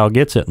guy or gal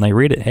gets it and they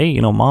read it, hey,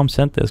 you know, Mom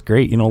sent this,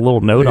 great, you know, a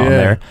little note on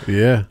there.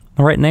 Yeah.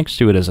 Right next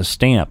to it is a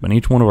stamp, and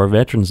each one of our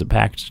veterans that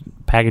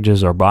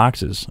packages our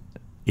boxes,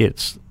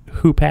 it's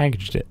who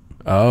packaged it.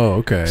 Oh,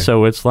 okay.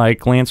 So it's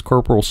like Lance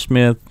Corporal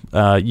Smith,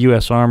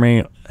 U.S.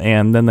 Army,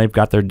 and then they've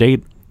got their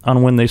date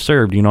on when they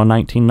served, you know,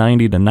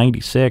 1990 to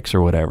 96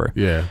 or whatever.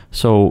 Yeah.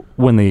 So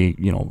when the,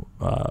 you know,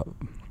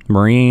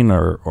 Marine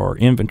or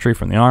infantry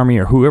from the Army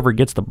or whoever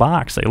gets the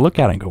box, they look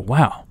at it and go,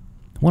 wow,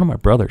 one of my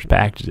brothers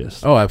packaged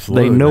this. Oh,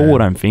 absolutely. They know man.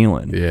 what I'm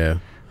feeling. Yeah.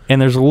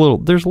 And there's a little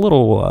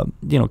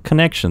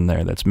connection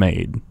there that's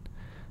made,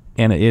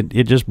 and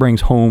it just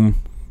brings home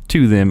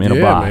to them in a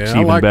box man, even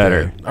I like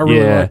better. That. I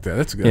really like that.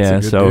 That's a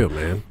good deal,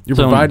 man.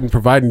 You're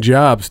providing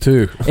jobs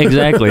too.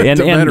 Exactly, and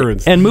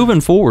veterans. and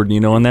moving forward,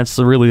 and that's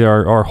really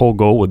our whole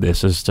goal with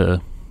this is to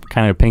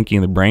kind of Pinky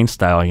and the Brain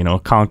style,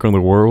 conquer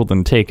the world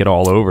and take it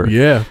all over.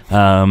 Yeah.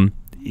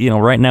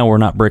 Right now we're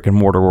not brick and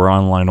mortar, we're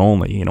online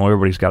only.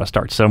 Everybody's got to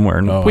start somewhere,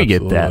 and we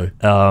get that.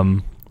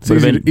 It's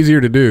easier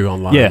to do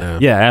online now.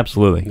 Yeah,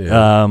 absolutely.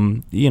 Yeah.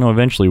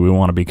 Eventually we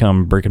want to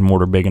become brick and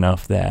mortar big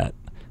enough that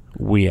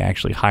we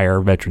actually hire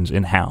veterans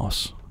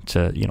in-house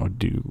to,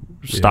 do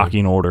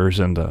stocking orders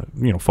and,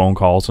 phone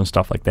calls and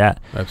stuff like that.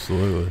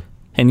 Absolutely.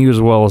 And you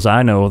as well as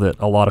I know that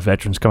a lot of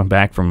veterans coming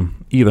back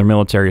from either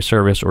military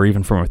service or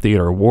even from a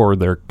theater of war,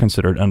 they're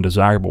considered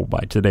undesirable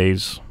by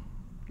today's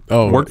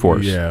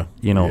workforce. Yeah.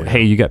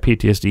 Hey, you got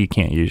PTSD,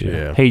 can't use you.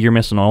 Yeah. Hey, you're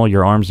missing all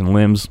your arms and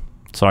limbs.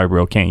 Sorry,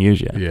 bro, can't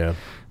use you. Yeah.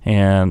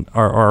 And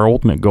our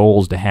ultimate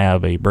goal is to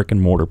have a brick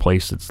and mortar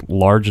place that's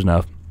large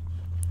enough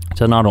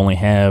to not only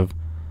have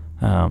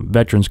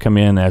veterans come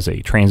in as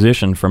a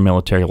transition from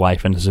military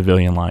life into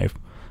civilian life,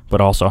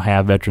 but also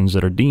have veterans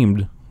that are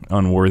deemed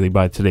unworthy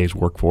by today's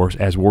workforce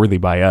as worthy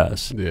by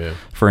us. Yeah.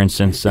 For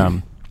instance,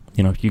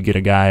 if you get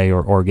a guy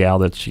or gal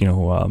that's a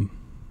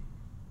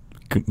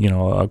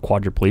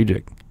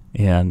quadriplegic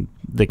and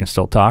they can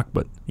still talk,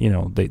 but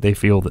they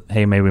feel that,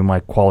 hey, maybe my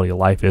quality of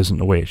life isn't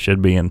the way it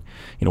should be, and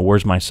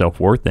where's my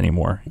self-worth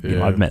anymore?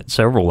 Yeah. I've met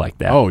several like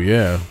that. Oh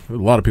yeah, a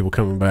lot of people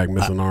coming back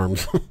missing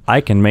arms.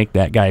 I can make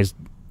that guy's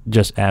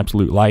just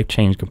absolute life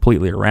change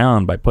completely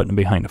around by putting him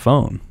behind a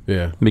phone.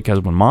 Yeah. Because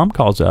when mom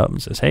calls up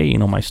and says, hey,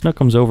 my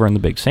snookums over in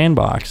the big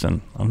sandbox, and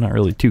I'm not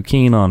really too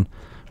keen on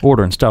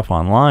ordering stuff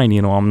online,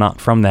 I'm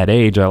not from that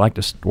age. I like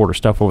to order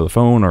stuff over the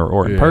phone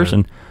or in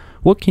person.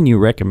 What can you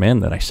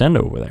recommend that I send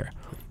over there?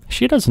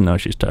 She doesn't know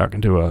she's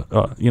talking to a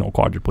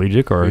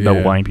quadriplegic or a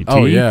double amputee.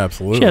 Oh, yeah,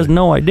 absolutely. She has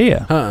no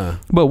idea. Uh-uh.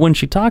 But when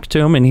she talks to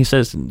him and he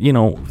says,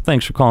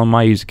 thanks for calling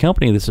my easy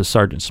company. This is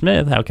Sergeant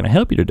Smith. How can I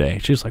help you today?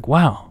 She's like,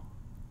 wow.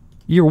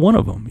 You're one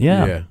of them.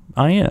 Yeah,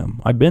 I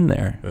am. I've been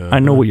there. I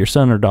know what your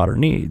son or daughter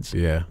needs.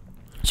 Yeah.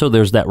 So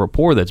there's that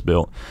rapport that's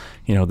built,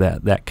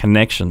 that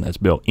connection that's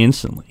built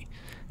instantly.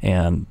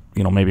 And,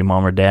 maybe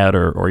mom or dad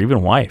or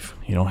even wife,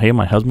 hey,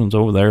 my husband's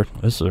over there.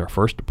 This is our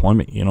first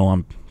deployment.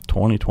 I'm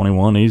 20,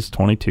 21. He's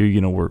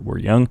 22. We're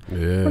young. Yeah.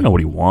 I don't know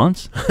what he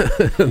wants.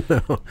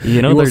 No.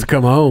 He wants to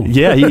come home.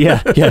 Yeah.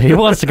 He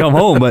wants to come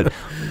home. But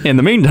in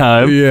the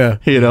meantime,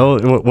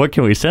 what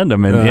can we send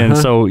him? And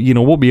so,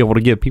 we'll be able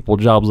to give people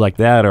jobs like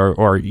that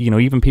or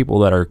even people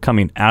that are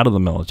coming out of the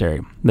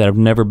military that have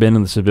never been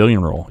in the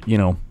civilian role.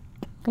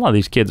 A lot of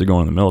these kids are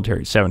going in the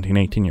military at 17,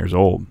 18 years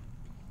old,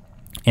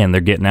 and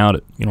they're getting out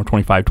at,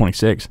 25,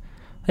 26.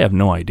 They have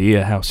no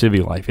idea how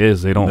civvy life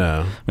is. They don't.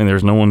 No. I mean,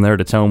 there's no one there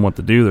to tell them what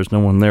to do. There's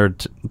no one there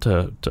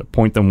to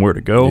point them where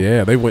to go.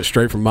 Yeah, they went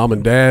straight from mom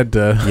and dad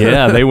to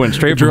they went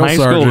straight from high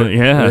school. Sergeant.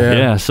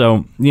 Yeah.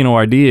 So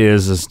our idea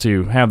is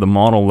to have the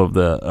model of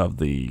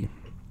the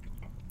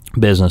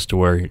business to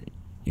where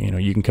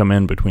you can come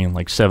in between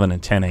like 7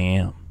 and 10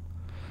 a.m.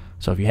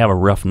 So if you have a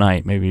rough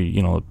night, maybe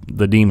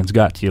the demons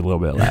got to you a little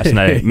bit last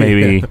night.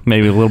 Maybe a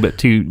little bit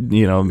too.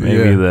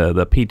 Maybe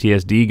the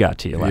PTSD got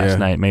to you last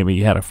night. Maybe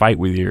you had a fight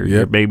with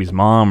your baby's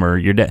mom or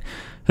your dad.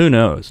 Who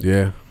knows?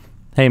 Yeah.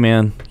 Hey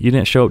man, you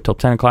didn't show up till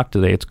 10 o'clock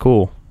today. It's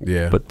cool.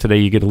 Yeah. But today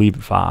you get to leave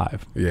at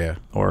 5. Yeah.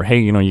 Or hey,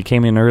 you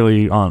came in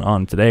early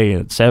on today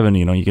at 7.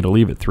 You get to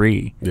leave at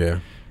 3. Yeah.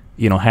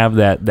 Have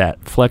that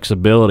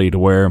flexibility to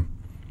where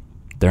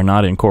they're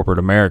not in corporate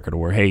America to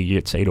where, hey,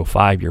 it's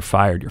 8:05, you're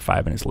fired, you're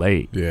 5 minutes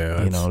late.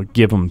 Yeah.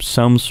 Give them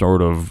some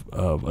sort of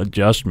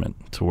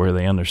adjustment to where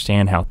they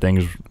understand how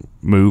things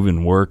move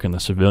and work in the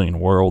civilian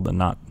world and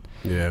not,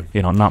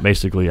 not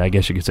basically, I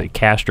guess you could say,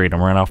 castrate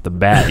them right off the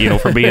bat,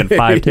 for being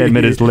 5-10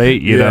 minutes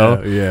late,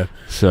 know? Yeah.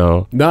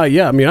 So. No,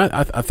 yeah. I mean,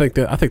 I think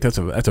that's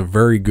a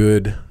very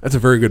good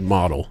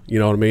model. You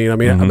know what I mean? I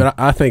mean,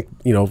 I think,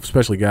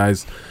 especially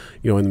guys,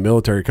 in the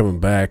military coming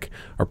back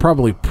are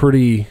probably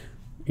pretty,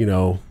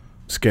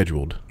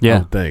 scheduled. I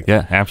would think.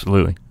 Yeah,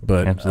 absolutely.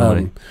 But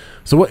absolutely.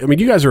 So what? I mean,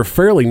 you guys are a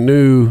fairly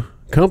new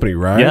company,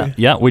 right?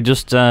 Yeah. We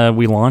just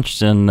we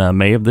launched in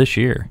May of this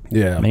year.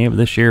 Yeah, May of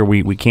this year.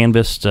 We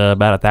canvassed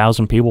about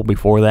 1,000 people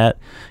before that.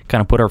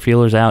 Kind of put our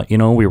feelers out.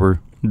 We were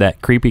that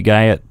creepy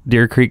guy at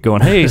Deer Creek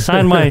going, "Hey,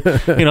 sign my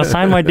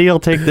deal.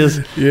 Take this."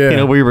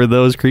 Yeah. We were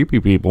those creepy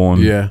people.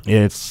 And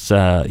it's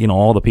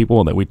all the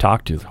people that we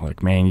talked to, they're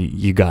like, "Man,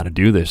 you got to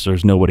do this.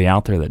 There's nobody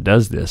out there that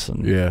does this."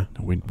 And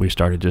we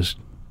started just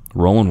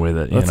rolling with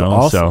it. That's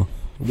awesome. So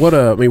what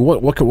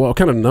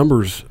kind of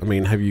numbers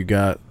have you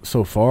got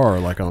so far,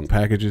 like on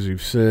packages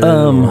you've sent?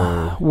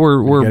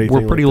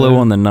 We're pretty low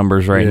on the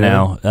numbers right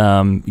now.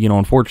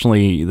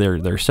 Unfortunately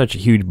there's such a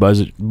huge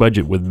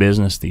budget with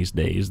business these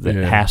days that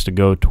has to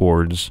go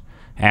towards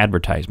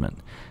advertisement,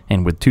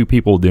 and with 2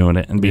 people doing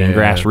it and being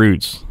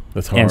grassroots,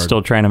 That's hard. and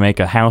still trying to make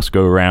a house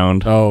go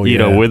round. Oh, you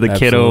know, yeah, with the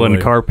kiddo absolutely.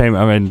 and car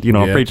payment. I mean, you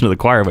know, I'm Yeah. preaching to the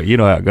choir, but you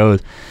know how it goes.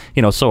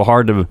 You know, it's so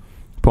hard to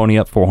pony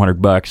up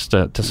 $400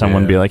 to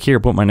someone and be Yeah. like, here,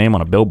 put my name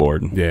on a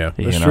billboard. Yeah,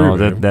 you that's know,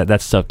 true, man.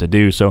 that's tough to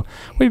do. So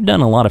we've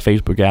done a lot of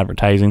Facebook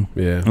advertising.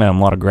 Yeah. A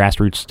lot of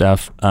grassroots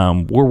stuff.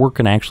 We're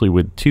working actually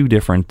with 2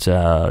 different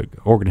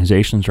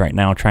organizations right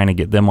now, trying to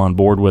get them on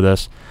board with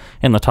us.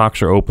 And the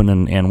talks are open,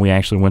 and we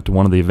actually went to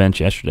one of the events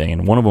yesterday,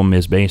 and one of them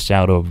is based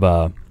out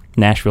of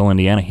Nashville,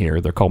 Indiana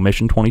here. They're called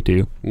Mission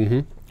 22. Mm-hmm.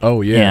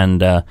 Oh, yeah.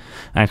 And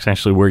that's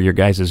actually where your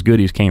guys'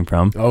 goodies came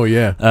from. Oh,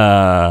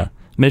 yeah.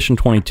 Mission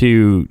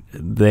 22,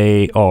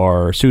 they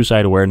are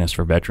suicide awareness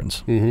for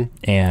veterans. Mm-hmm.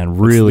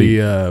 And really...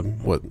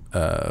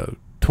 The,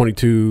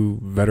 22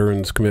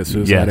 veterans commit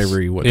suicide Yes.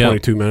 every, Yeah.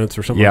 22 minutes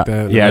or something yeah, like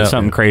that? yeah, it's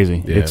something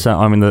crazy. Yeah. It's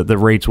I mean, the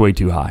rate's way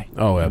too high.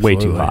 Oh, Way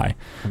absolutely. too high.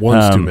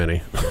 One's too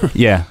many.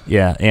 Yeah,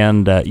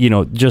 and you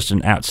know, just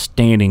an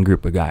outstanding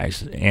group of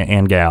guys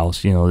and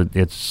gals. You know,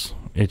 it's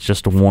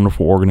just a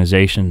wonderful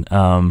organization,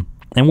 and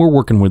we're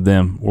working with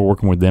them. We're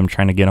working with them,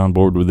 trying to get on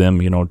board with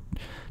them. You know,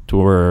 to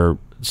where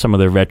some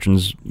of their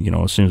veterans, you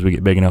know, as soon as we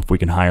get big enough, we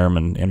can hire them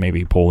and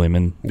maybe pull them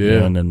in, you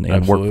know,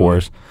 and work for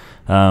us.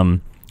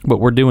 But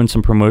we're doing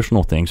some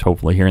promotional things,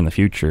 hopefully, here in the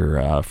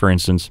future. For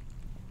instance,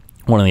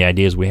 one of the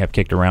ideas we have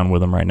kicked around with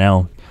them right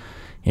now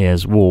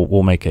is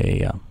we'll make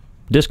a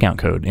discount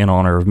code in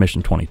honor of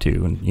Mission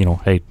 22. And, you know,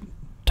 hey,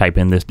 type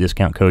in this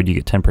discount code, you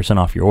get 10%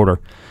 off your order.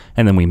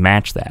 And then we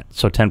match that.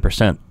 So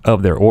 10%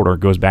 of their order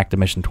goes back to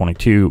Mission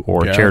 22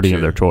 or a charity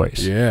of their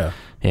choice. Yeah.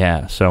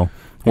 Yeah, so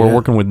we're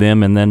working with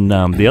them. And then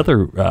the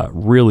other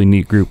really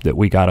neat group that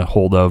we got a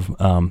hold of,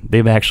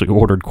 they've actually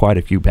ordered quite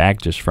a few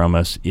packages from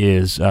us,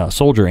 is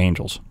Soldier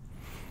Angels.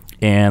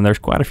 And there's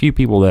quite a few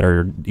people that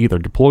are either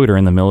deployed or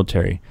in the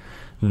military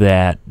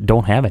that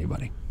don't have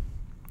anybody.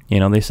 You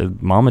know, they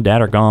said, Mom and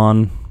Dad are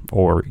gone,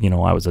 or, you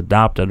know, I was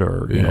adopted,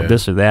 or, you know,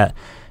 this or that.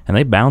 And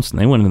they bounced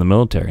and they went into the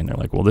military, and they're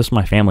like, well, this is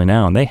my family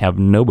now, and they have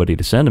nobody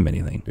to send them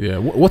anything. Yeah.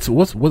 What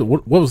was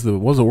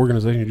the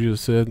organization you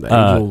just said? The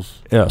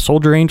Angels.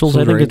 Soldier Angels,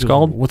 Soldier I think it's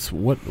Angels?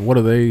 called. What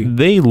are they?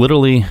 They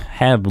literally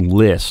have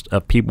lists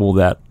of people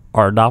that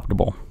are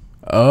adoptable.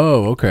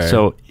 Oh, okay.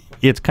 So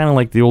it's kind of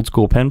like the old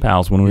school pen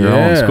pals when we were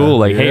all in school.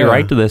 Like, hey,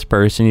 write to this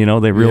person. You know,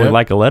 they really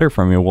like a letter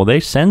from you. Well, they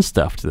send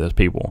stuff to those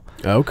people.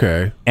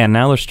 Okay. And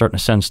now they're starting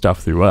to send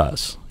stuff through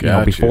us. You know,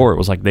 Gotcha. before it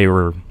was like they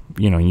were,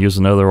 you know,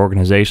 using other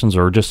organizations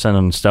or just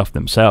sending stuff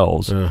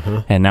themselves.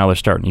 And now they're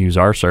starting to use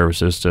our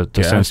services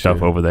to send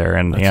stuff over there.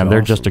 And they're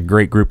just a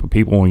great group of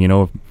people. You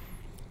know,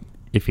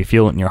 if you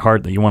feel it in your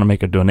heart that you want to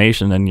make a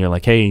donation and you're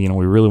like, hey, you know,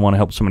 we really want to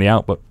help somebody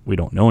out, but we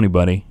don't know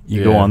anybody.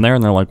 You go on there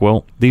and they're like,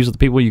 well, these are the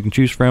people you can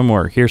choose from,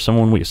 or here's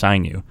someone we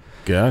assign you.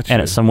 Gotcha.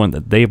 And it's someone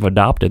that they've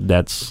adopted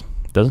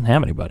doesn't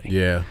have anybody.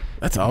 Yeah.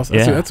 That's awesome.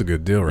 Yeah. That's a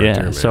good deal right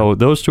there, man. So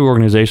those 2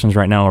 organizations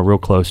right now are real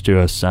close to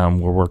us.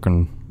 We're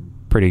working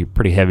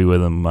pretty heavy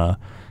with them.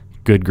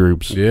 Good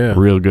groups. Yeah.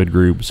 Real good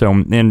group. So,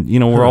 and, you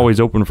know, we're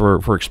always open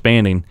for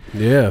expanding.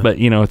 Yeah. But,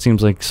 you know, it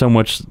seems like so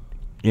much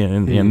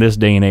in this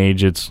day and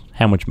age, it's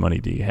how much money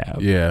do you have?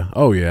 Yeah.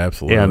 Oh, yeah,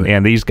 absolutely.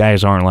 And these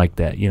guys aren't like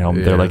that. You know,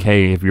 they're like,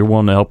 hey, if you're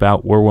willing to help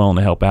out, we're willing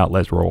to help out.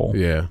 Let's roll.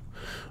 Yeah.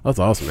 That's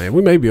awesome, man.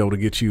 We may be able to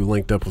get you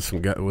linked up with some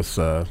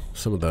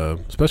of the,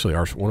 especially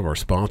one of our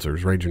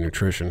sponsors, Ranger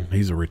Nutrition.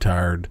 He's a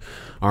retired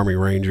Army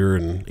Ranger,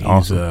 and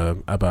he's up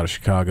out of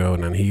Chicago,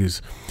 and then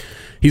he's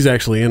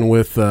actually in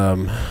with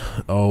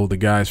the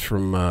guys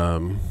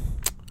from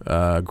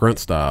Grunt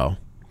Style.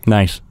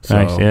 Nice.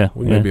 So Nice. Yeah.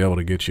 we may be able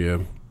to get you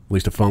at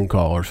least a phone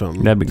call or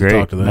something. That'd be to great.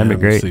 Talk to them That'd be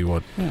and great. See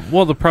what.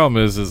 Well, the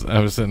problem is I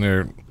was sitting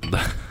there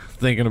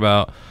thinking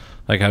about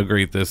like how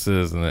great this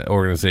is and the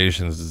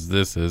organizations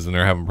this is, and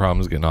they're having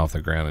problems getting off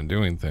the ground and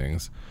doing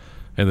things.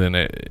 And then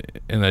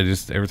I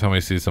just, every time I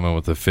see someone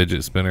with a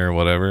fidget spinner or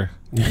whatever,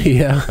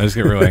 Yeah. I just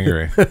get real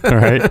angry. All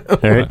right.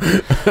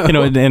 You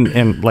know,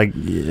 and like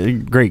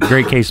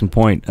great case in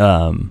point. You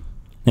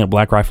know,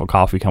 Black Rifle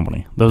Coffee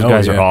Company. Those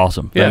guys are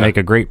awesome. Yeah. They make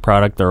a great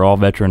product. They're all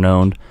veteran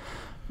owned.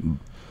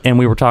 And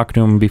we were talking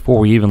to them before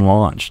we even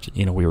launched.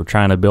 You know, we were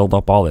trying to build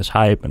up all this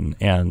hype,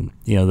 and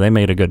you know, they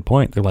made a good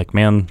point. They're like,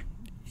 man,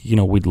 you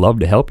know, we'd love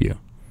to help you,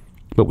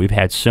 but we've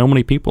had so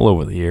many people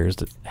over the years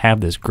that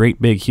have this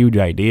great big huge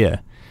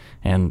idea,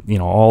 and you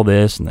know, all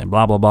this, and they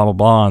blah blah blah blah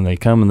blah, and they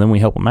come and then we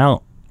help them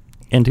out,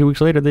 and 2 weeks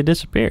later they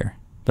disappear.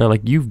 They're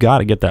like, you've got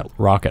to get that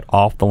rocket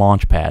off the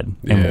launch pad,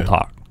 and we'll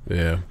talk.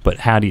 Yeah. But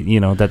how do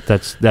you know that's a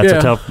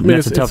tough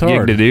that's a tough gig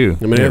hard to do.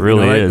 I mean, it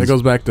really is. It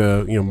goes back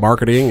to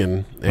marketing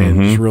and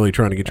just really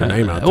trying to get your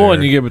name out there. Well,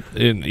 and you get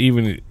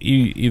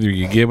either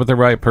you get with the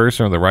right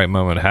person or the right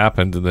moment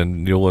happens, and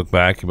then you'll look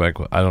back and be like,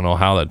 well, I don't know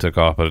how that took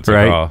off, but it took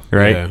off.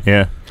 Right.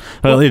 Yeah.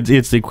 Well,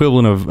 it's the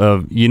equivalent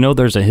of you know,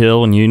 there's a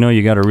hill and you know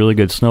you got a really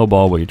good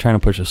snowball, but you're trying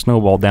to push a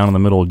snowball down in the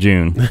middle of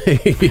June,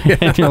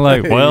 and you're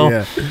like, well,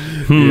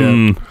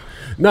 Yeah.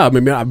 No, I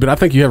mean, but I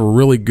think you have a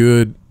really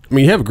good. I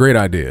mean, you have a great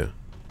idea.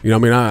 You know, I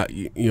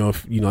mean,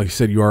 if like you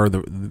said, you are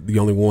the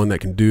only one that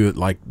can do it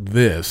like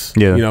this.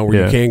 Yeah, you know, where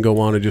yeah. you can go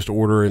on and just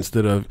order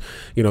instead of,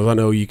 I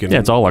know you can. Yeah,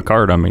 it's a la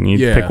carte. I mean, you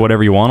Yeah. pick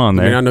whatever you want on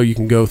I there. mean, I know you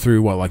can go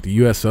through like the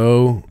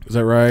USO. Is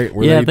that right?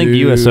 Where Yeah, they I think do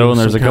USO, and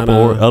there's a some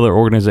couple kinda- other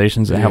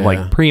organizations that have Yeah.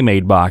 like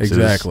pre-made boxes.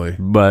 Exactly,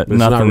 but it's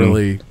nothing not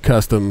really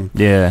custom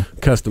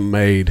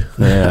made.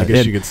 Yeah, I guess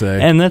and- you could say.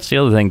 And that's the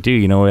other thing too.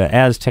 You know,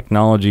 as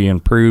technology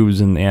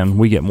improves and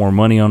we get more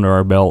money under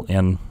our belt,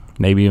 and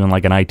maybe even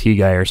like an IT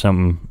guy or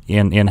something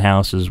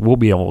in-house, we'll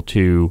be able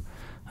to,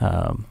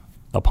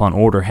 upon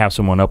order, have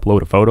someone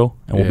upload a photo,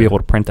 and we'll be Yeah. able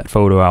to print that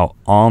photo out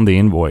on the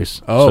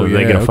invoice, Oh, so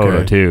they yeah, get a photo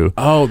okay. too.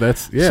 Oh,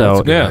 that's So that's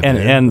a good yeah. idea.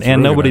 and That's a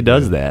really nobody good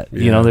does idea. that.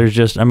 Yeah. You know,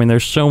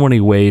 there's so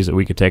many ways that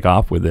we could take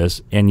off with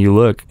this. And you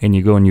look and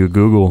you go and you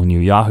Google and you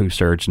Yahoo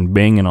search and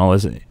Bing and all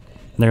this. And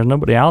there's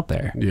nobody out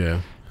there.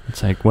 Yeah.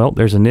 It's like, well,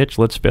 there's a niche.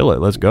 Let's fill it.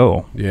 Let's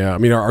go. Yeah, I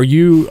mean, are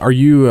you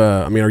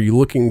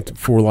looking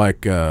for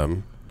like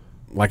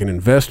an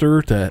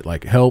investor to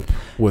like help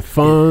with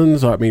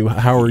funds? I mean,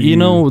 how are you? You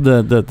know,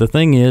 the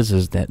thing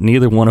is that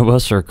neither one of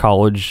us are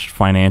college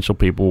financial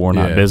people. We're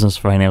not Yeah. business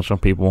financial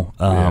people.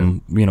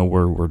 You know,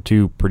 we're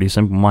two pretty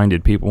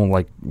simple-minded people.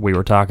 Like we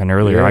were talking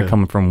earlier, I Yeah.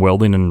 come from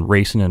welding and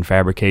racing and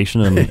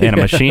fabrication and a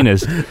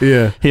machinist.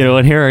 Yeah. You know,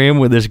 and here I am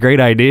with this great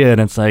idea, and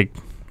it's like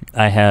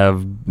I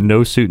have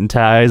no suit and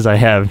ties. I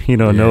have,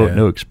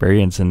 no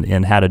experience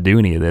in how to do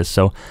any of this.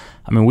 So,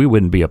 I mean, we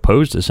wouldn't be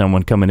opposed to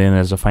someone coming in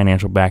as a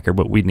financial backer,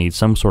 but we'd need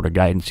some sort of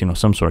guidance,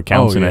 some sort of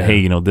counseling. yeah. That,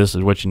 hey, this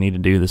is what you need to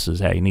do. This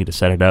is how you need to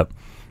set it up.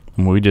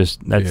 And that's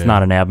Yeah.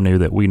 not an avenue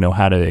that we know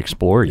how to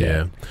explore yet.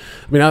 Yeah,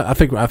 I mean, I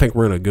think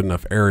we're in a good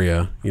enough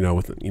area,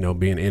 with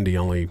being Indy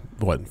only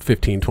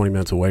 15, 20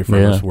 minutes away from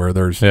Yeah. us, where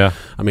there's, Yeah.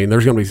 I mean,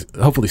 there's going to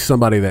be hopefully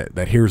somebody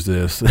that hears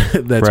this that's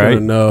Right, going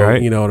to know,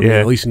 right, what I mean, yeah.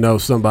 at least know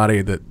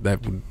somebody that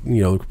would,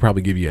 could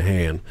probably give you a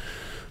hand.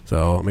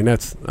 So I mean,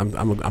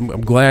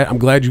 I'm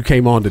glad you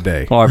came on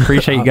today. Well, I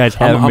appreciate you guys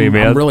having me,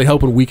 man. I'm really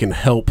hoping we can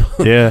help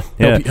yeah.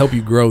 help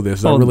you grow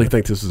this. I Well, really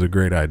think this is a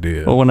great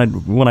idea. Well,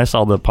 when I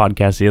saw the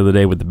podcast the other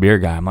day with the beer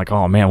guy, I'm like,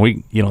 oh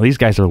man, these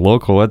guys are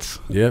local. Let's,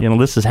 Yep.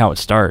 this is how it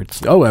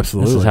starts. Oh,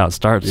 absolutely. This is how it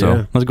starts. Yeah.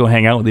 So let's go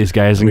hang out with these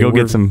guys and I mean, go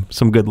get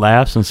some good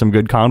laughs and some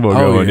good convo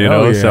Oh, going. yeah.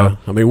 Oh, yeah. So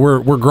I mean, we're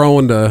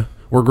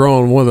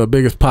growing one of the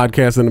biggest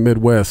podcasts in the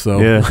Midwest. So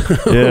Yeah,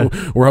 yeah.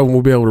 we're hoping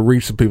we'll be able to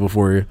reach some people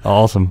for you.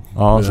 awesome.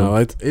 I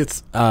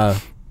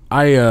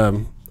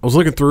was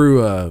looking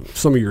through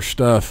some of your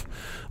stuff,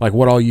 like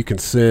what all you can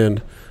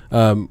send.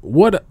 How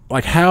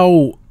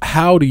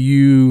do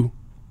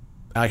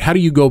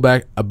you go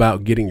back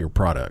about getting your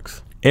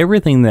products?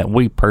 Everything that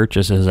we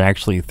purchase is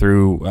actually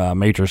through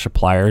major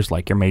suppliers,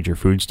 like your major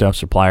foodstuff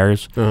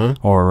suppliers,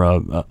 or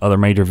other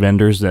major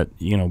vendors that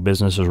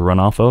businesses run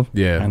off of.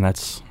 Yeah. and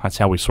that's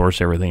how we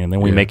source everything, and then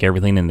we Yeah. make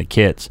everything into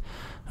kits.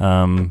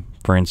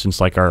 For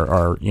instance, like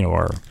our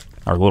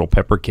little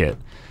pepper kit.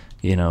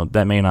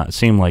 That may not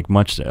seem like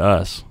much to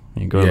us.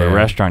 You go to Yeah. a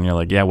restaurant, and you're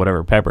like, yeah,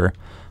 whatever, pepper.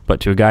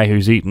 But to a guy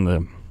who's eating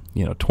the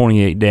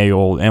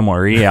 28-day-old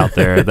MRE out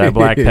there, that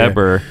black Yeah.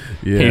 pepper,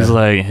 Yeah. he's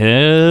like,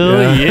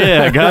 hell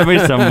yeah, got me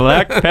some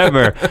black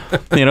pepper.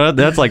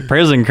 That's like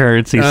prison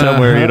currency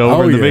somewhere,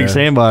 over Oh, in the big yeah.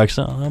 sandbox.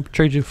 I'll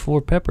trade you 4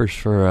 peppers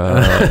for,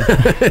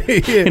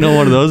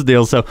 one of those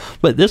deals. So,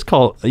 but this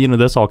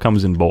all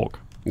comes in bulk.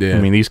 Yeah.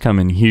 I mean, these come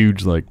in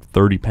huge, like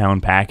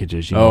 30-pound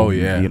packages. Oh,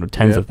 yeah.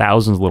 Tens Yep. of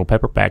thousands of little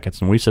pepper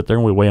packets, and we sit there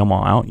and we weigh them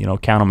all out.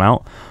 Count them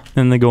out,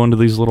 and they go into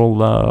these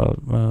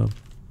little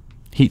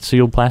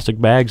heat-sealed plastic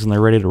bags, and they're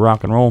ready to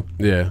rock and roll.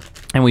 Yeah.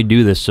 And we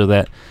do this so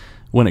that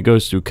when it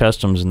goes through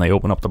customs and they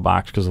open up the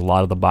box, because a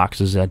lot of the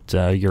boxes at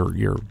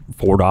your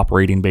forward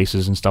operating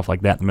bases and stuff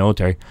like that in the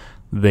military,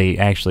 they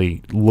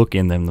actually look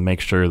in them to make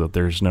sure that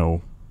there's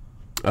no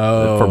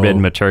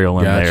forbidden material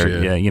in gotcha.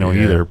 there. Yeah, Yeah.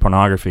 either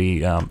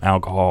pornography,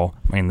 alcohol.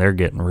 I mean, they're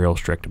getting real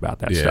strict about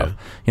that Yeah. stuff.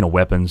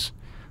 Weapons.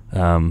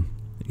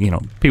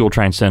 People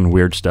try and send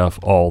weird stuff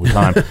all the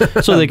time,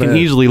 so they can bet.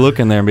 easily look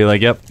in there and be like,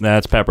 "Yep,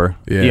 that's pepper."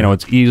 Yeah.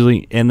 It's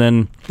easily. And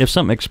then if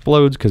something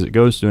explodes because it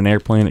goes through an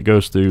airplane, it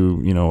goes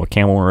through a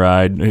camel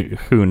ride.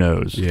 Who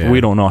knows? Yeah. We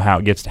don't know how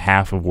it gets to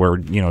half of where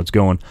it's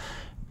going.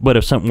 But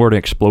if something were to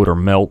explode or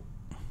melt,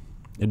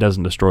 it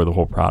doesn't destroy the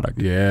whole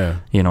product. Yeah.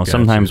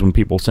 Sometimes when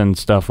people send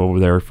stuff over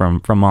there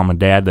from mom and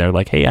dad, they're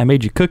like, "Hey, I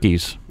made you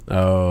cookies."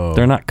 Oh.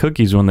 They're not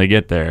cookies when they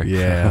get there.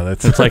 Yeah,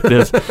 that's It's like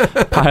this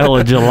pile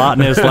of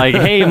gelatinous, like,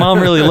 "Hey, mom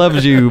really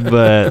loves you,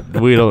 but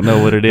we don't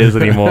know what it is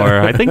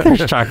anymore. I think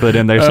there's chocolate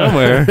in there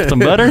somewhere. Some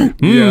butter? yeah,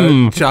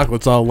 Mm.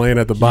 chocolate's all laying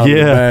at the bottom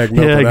Yeah, of the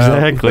bag. melted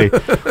out.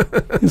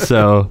 exactly.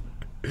 So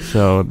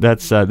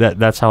that's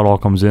how it all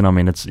comes in. I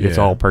mean, it's Yeah.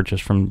 all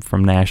purchased from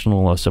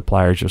national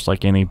suppliers, just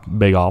like any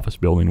big office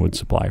building would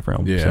supply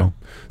from. Yeah.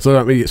 So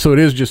I mean, so it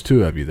is just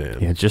two of you then.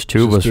 Yeah, it's just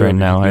two of Just us two of right you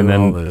now, doing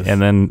all and this.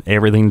 then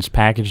everything's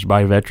packaged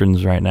by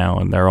veterans right now,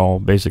 and they're all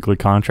basically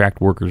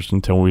contract workers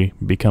until we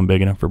become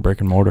big enough for brick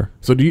and mortar.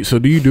 So do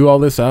you do all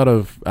this out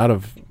of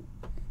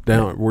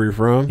down where you're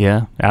from?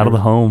 Yeah, out of the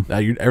home,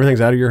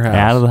 Everything's out of your house.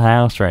 out of the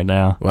house right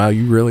now. Wow,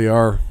 you really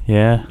are.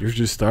 Yeah, You're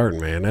just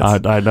starting, man.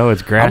 That's, I know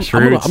it's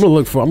grassroots. I'm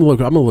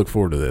gonna look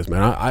forward to this,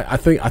 man. I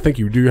think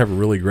you do have a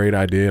really great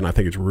idea, and I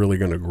think it's really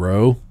gonna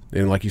grow.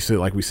 And like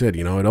we said,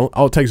 you know,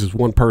 all it takes is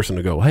one person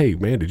to go, "Hey,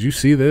 man, did you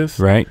see this?"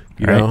 Right.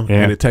 You right, know,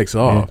 yeah. and it takes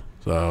off. Yeah.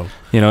 So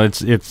You know,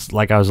 it's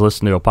like I was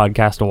listening to a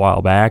podcast a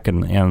while back,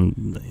 and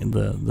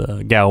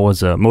the gal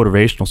was a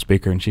motivational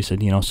speaker, and she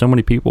said, you know, so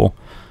many people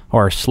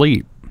are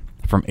asleep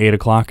from 8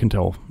 o'clock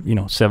until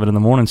 7 in the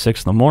morning,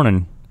 6 in the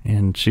morning,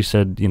 and she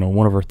said, you know,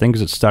 one of her things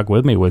that stuck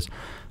with me was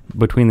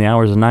between the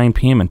hours of 9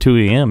 p.m. and 2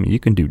 a.m. you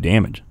can do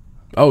damage.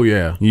 oh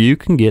yeah, You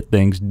can get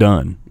things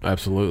done.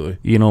 absolutely.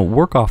 You know,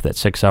 work off that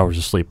 6 hours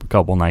of sleep a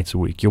couple nights a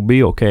week. You'll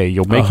be okay.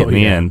 You'll make it in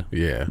the end.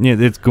 Yeah. Yeah,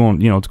 it's going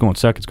to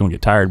suck. It's going to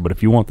get tired. But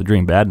if you want the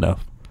dream bad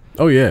enough,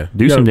 Oh yeah.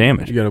 Do You some gotta-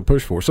 damage. You got to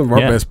push for it. Some of our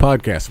Yeah. best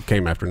podcasts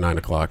came after 9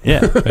 o'clock.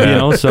 yeah, you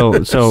know,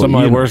 so Some of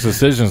my you- worst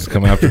decisions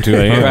come after 2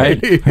 a.m.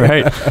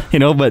 right. You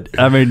know, but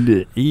I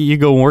mean, you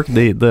go work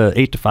the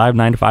 8 to 5,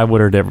 9 to 5,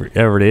 whatever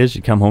it is.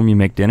 You come home, you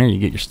make dinner, you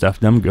get your stuff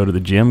done, go to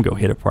the gym, go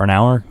hit it for an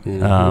hour,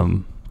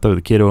 throw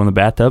the kiddo in the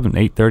bathtub, and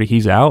 8:30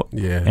 he's out.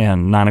 Yeah.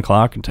 And 9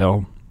 o'clock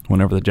until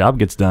whenever the job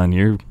gets done,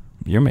 you're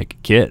making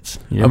kits.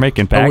 You're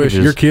making I wish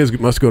packages. your kids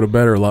must go to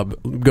bed a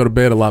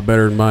lot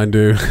better than mine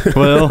do.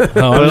 Well,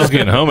 Oh, I'm just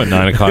getting home at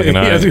 9 o'clock at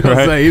Yeah, I was night.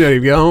 gonna say, you don't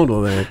even get home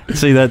till then.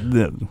 see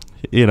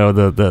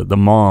the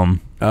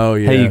mom. Oh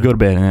yeah. Hey, you go to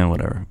bed and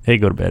whatever. Hey,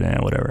 go to bed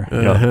and whatever.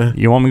 Uh-huh.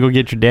 You want me to go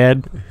get your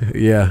dad?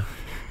 Yeah.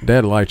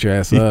 Dad light your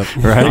ass up.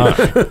 Right?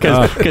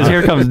 Because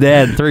here comes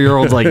Dad.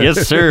 3-year-old's like,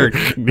 yes, sir.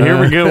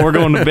 Here we go. We're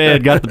going to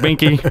bed. Got the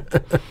binky.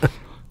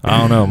 I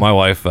don't know. My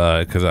wife,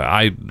 because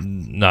I'm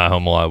not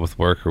home a lot with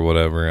work or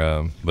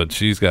whatever, but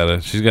she's got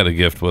a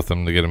gift with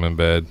them to get them in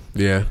bed.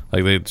 Yeah.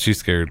 Like she's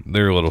scared.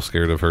 They're a little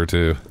scared of her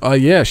too.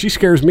 Yeah, she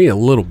scares me a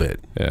little bit.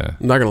 Yeah.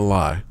 I'm not gonna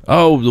lie.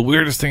 Oh, the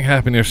weirdest thing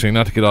happened yesterday.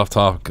 Not to get off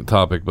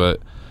topic, but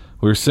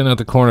we were sitting at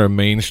the corner of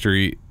Main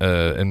Street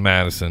in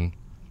Madison.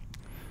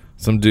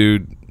 Some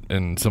dude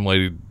and some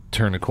lady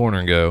turn the corner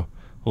and go,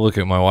 look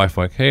at my wife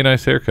like, hey,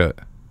 nice haircut.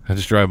 I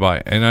just drive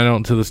by,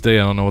 and to this day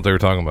I don't know what they were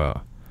talking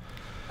about.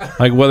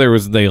 Like whether it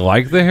was they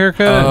like the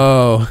haircut.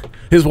 Oh,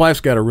 his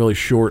wife's got a really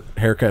short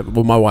haircut.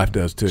 Well, my wife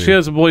does too. She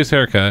has a boy's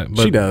haircut.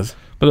 But, She does.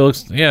 But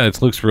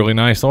it looks really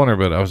nice on her.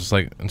 But I was just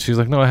like, and she's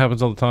like, no, it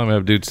happens all the time. I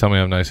have dudes tell me I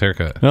have a nice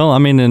haircut. Well, I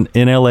mean,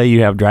 in L.A.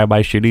 you have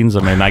drive-by shootings.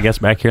 I mean, I guess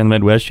back here in the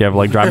Midwest you have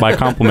like drive-by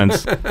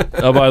compliments.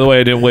 Oh, by the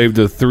way, I didn't wave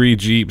to 3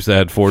 Jeeps that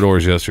had 4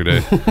 doors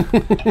yesterday.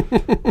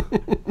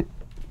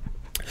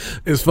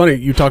 It's funny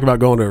you talk about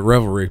going to a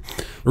Revelry.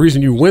 The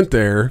reason you went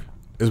there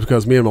is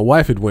because me and my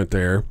wife had went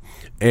there,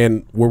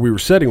 and where we were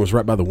sitting was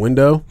right by the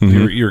window.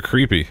 You're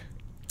creepy.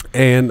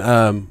 And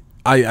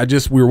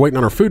we were waiting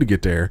on our food to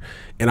get there,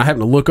 and I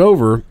happened to look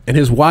over, and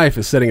his wife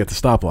is sitting at the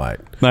stoplight.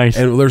 Nice.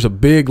 And there's a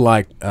big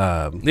Yeah,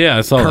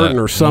 I saw curtain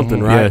that. or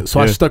something, right? Yeah, So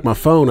I yeah. stuck my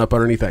phone up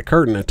underneath that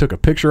curtain and took a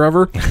picture of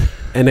her,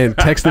 and then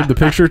texted the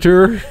picture to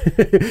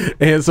her.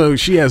 And so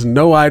she has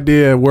no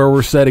idea where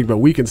we're sitting, but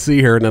we can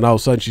see her. And then all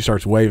of a sudden she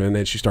starts waving, and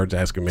then she starts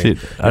asking me, See,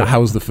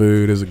 "How's the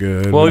food? Is it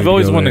good?" Well, Why'd we've you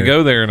always wanted there?" to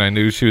go there, and I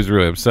knew she was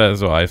really upset,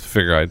 so I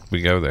figured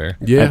we go there.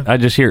 Yeah. I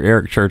just hear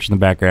Eric Church in the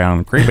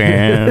background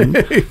creeping,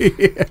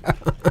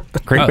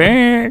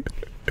 creeping.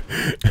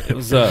 It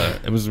was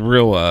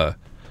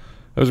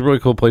a really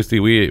cool place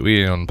to eat.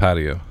 We ate on the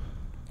patio.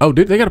 Oh,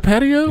 did they got a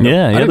patio? I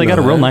Yeah, didn't they got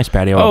know a real that. nice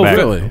patio. Oh, out back.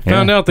 really?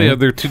 Found Yeah. out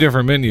they're 2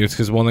 different menus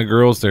because one of the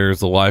girls there is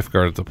the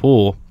lifeguard at the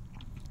pool,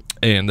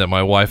 and that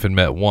my wife had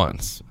met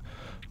once.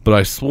 But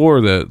I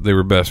swore that they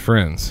were best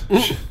friends.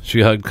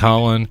 She hugged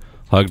Colin,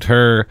 hugged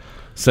her,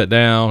 sat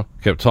down,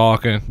 kept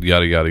talking,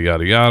 yada yada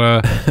yada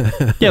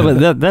yada. Yeah,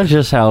 but that's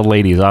just how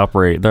ladies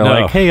operate. They're No.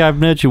 like, "Hey, I've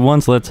met you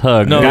once. Let's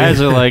hug." No.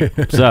 Guys are like,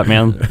 "What's up,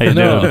 man? How you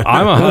No, doing?"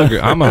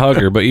 I'm a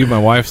hugger. But even my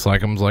wife's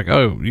like, I'm like,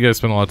 oh, you guys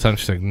spend a lot of time.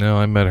 She's like, no,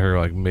 I met her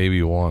like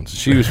maybe once.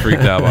 She was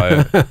freaked out by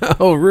it.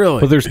 Oh, really?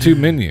 But there's 2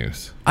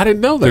 menus. I didn't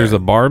know that. There's a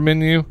bar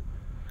menu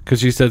because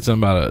she said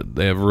something about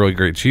they have really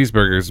great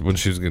cheeseburgers when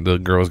the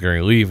girl was going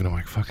to leave, and I'm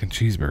like, fucking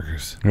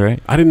cheeseburgers.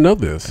 Right? I didn't know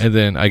this. And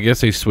then I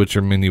guess they switch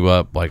their menu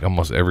up like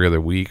almost every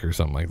other week or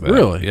something like that.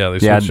 Really? Yeah,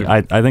 they Yeah, switch.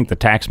 I think the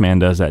tax man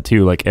does that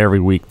too. Like every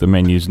week the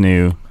menu's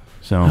new.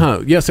 So Huh?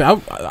 Yes, I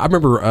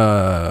remember.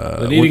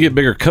 they need to get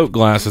bigger Coke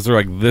glasses. They're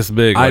like this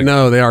big. I like-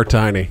 know they are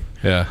tiny.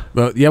 Yeah.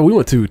 But yeah, we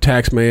went to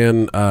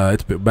Taxman.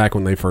 It's back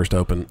when they first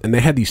opened, and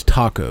they had these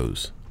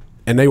tacos,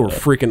 and they were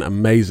freaking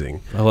amazing.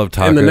 I love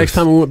tacos. And the next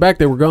time we went back,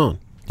 they were gone.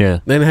 yeah,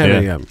 They didn't have yeah.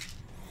 any of them.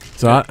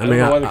 So I don't mean,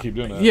 know why they keep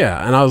doing that.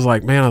 Yeah, and I was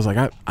like,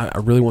 I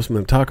really want some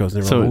of them tacos. And they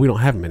were So- like, well, we don't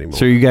have them anymore.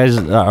 So you guys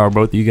are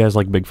both of you guys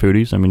like big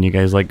foodies? I mean, you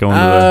guys like going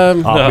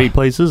to the offbeat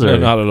places, No, or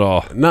not at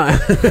all. No.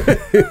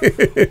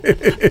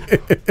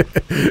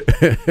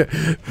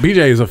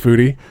 BJ is a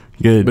foodie,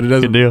 good? but it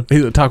doesn't. Good deal.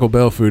 He's a Taco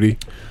Bell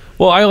foodie.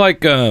 Well, I like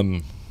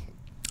going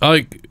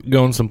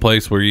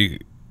someplace where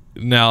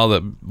now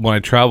that when I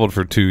traveled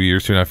for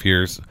 2.5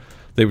 years,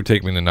 they would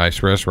take me to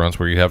nice restaurants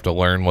where you have to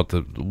learn what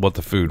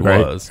the food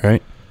Right, was,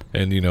 right.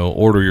 and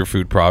order your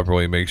food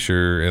properly, make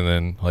sure, and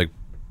then like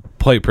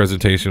plate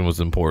presentation was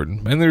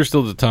important, and there's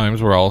still the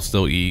times where I'll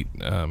still eat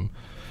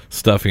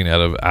stuffing out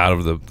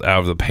of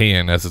the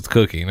pan as it's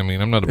cooking. I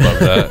mean, I'm not above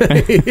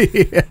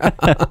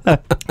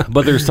that.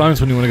 But there's times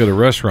when you want to go to a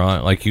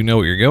restaurant, like you know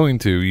what you're going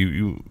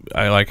to.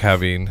 I like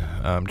having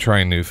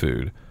trying new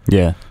food.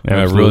 Yeah, And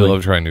I really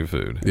love trying new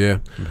food. Yeah,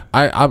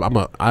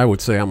 I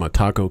would say I'm a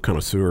taco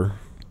connoisseur.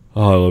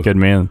 Oh, Good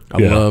man.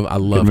 I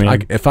love. Good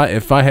man.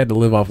 If I had to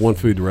live off one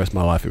food the rest of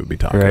my life, it would be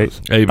tacos.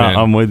 Right. Amen.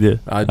 I'm with you.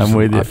 I'm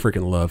with you. I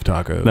freaking love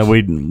tacos. No,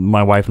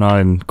 my wife and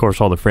I, and of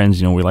course all the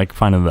friends, we like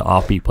finding the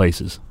offbeat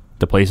places,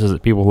 the places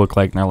that people look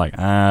like, and they're like,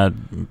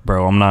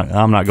 bro, I'm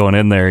not going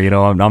in there.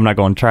 I'm not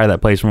going to try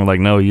that place. And we're like,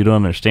 no, you don't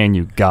understand.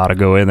 You gotta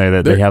go in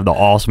there. They have the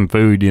awesome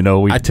food.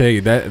 I tell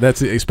you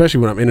that's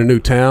especially when I'm in a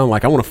new town.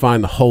 Like I want to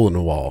find the hole in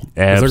the wall. 'Cause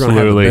they're going to have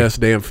Absolutely. the best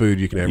damn food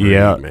you can ever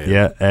yeah, eat, man.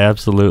 yeah,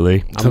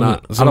 absolutely.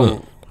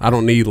 I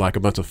don't need like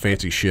a bunch of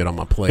fancy shit on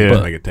my plate Yeah.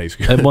 to make it taste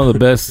good. And one of the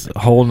best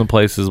hole in the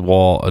places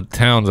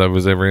towns I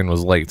was ever in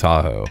was Lake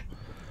Tahoe.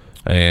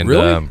 And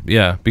Really?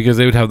 yeah, because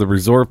they would have the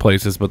resort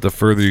places, but the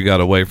further you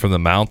got away from the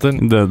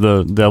mountain,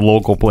 The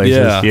local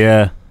places.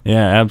 Yeah.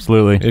 Yeah,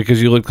 absolutely. because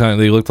they looked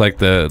like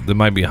they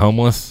might be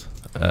homeless.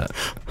 That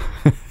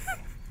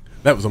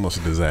was almost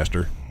a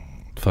disaster.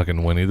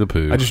 Fucking Winnie the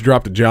Pooh. I just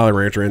dropped a Jolly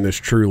Rancher in this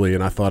Truly,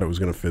 and I thought it was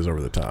going to fizz over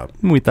the top.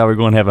 We thought we were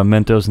going to have a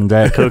Mentos and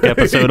Diet Coke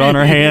episode on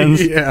our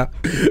hands. Yeah,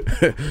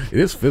 it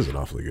is fizzing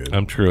awfully good.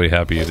 I'm truly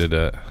happy you did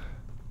that.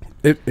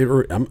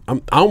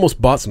 I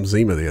almost bought some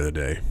Zima the other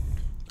day.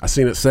 I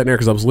seen it sitting there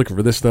because I was looking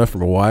for this stuff for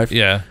my wife.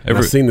 Yeah, and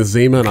I seen the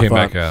Zima, and came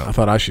back out. I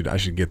thought I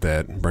should get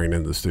that and bring it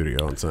into the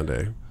studio on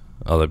Sunday.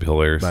 Oh, that'd be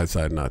hilarious. But I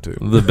decided not to.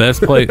 The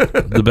best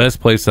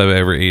place I've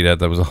ever eaten at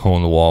that was a hole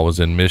in the wall was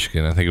in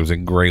Michigan. I think it was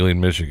in Grayling,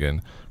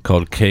 Michigan,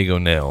 called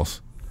Kago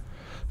Nails.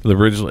 It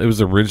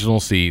was original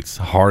seats,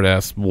 hard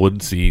ass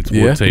wood seats,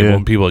 wood table, Yeah.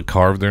 and people had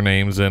carved their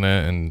names in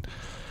it, and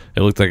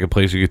it looked like a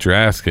place you get your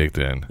ass kicked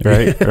in.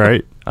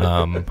 Right.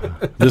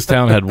 This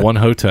town had one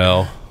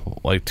hotel,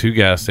 like 2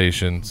 gas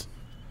stations,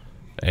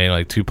 and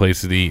like 2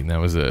 places to eat, and that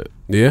was it.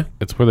 Yeah.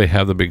 It's where they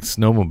have the big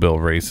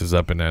snowmobile races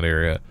up in that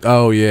area.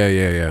 Oh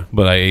yeah.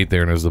 But I ate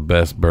there, and it was the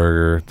best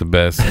burger, the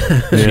best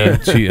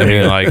cheat. I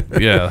mean, like,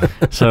 yeah.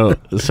 So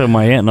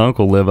my aunt and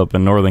uncle live up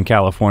in Northern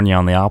California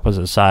on the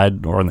opposite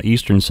side, or on the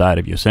eastern side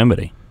of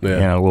Yosemite. Yeah.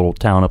 In a little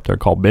town up there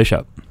called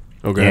Bishop.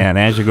 Okay. And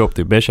as you go up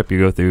through Bishop, you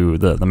go through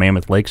the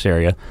Mammoth Lakes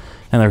area,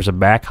 and there's a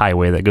back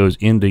highway that goes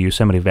into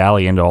Yosemite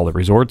Valley, into all the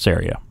resorts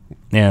area.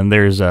 And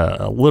there's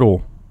a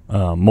little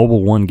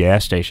Mobil 1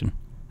 gas station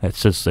that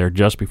sits there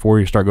just before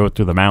you start going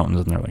through the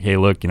mountains. And they're like, hey,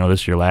 look,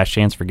 this is your last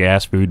chance for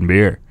gas, food, and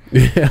beer.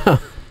 Yeah.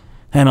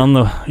 And on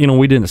the,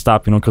 we didn't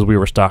stop, because we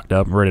were stocked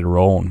up and ready to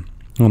roll. And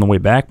on the way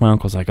back, my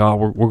uncle's like, oh,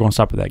 we're going to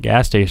stop at that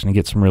gas station and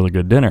get some really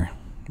good dinner.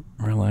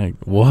 We're like,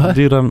 What?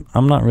 dude,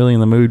 I'm not really in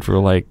the mood for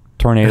like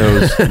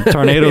tornadoes.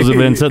 Tornadoes have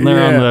been sitting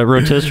there on the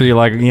rotisserie,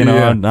 like,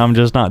 Yeah. I'm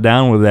just not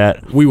down with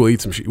that. We will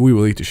eat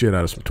the shit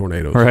out of some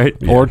tornadoes. Right.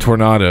 Yeah. Or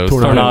tornadoes.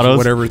 Tornadoes.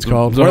 Whatever it's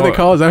called. What do they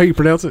call it? Is that how you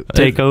pronounce it?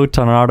 Taco,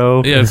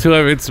 tornado. Yeah,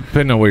 it's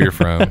depending on where you're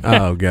from.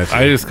 Oh, gotcha.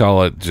 I just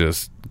call it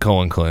just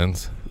colon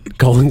cleanse.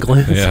 Colon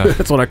cleanse. Yeah.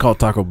 That's what I call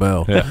Taco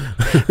Bell. Yeah.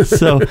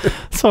 so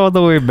on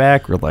the way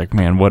back, we're like,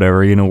 man,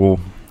 whatever,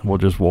 we'll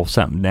just wolf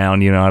something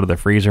down, out of the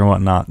freezer and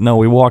whatnot. No,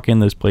 we walk in,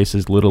 this place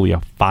is literally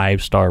a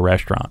 5-star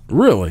restaurant.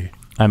 Really?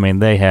 I mean,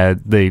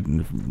 they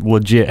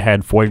legit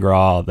had foie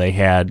gras. They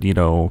had,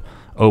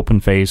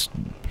 open-faced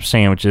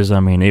sandwiches.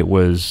 I mean, it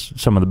was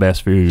some of the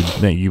best food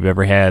that you've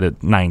ever had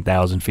at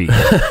 9,000 feet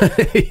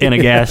in a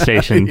gas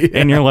station. Yeah.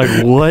 And you're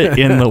like, what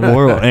in the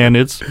world? And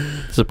it's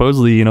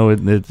supposedly,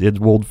 it's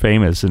world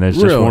famous, and it's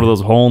just one of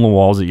those hole in the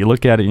walls that you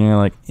look at it and you're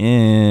like,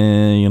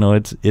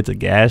 it's a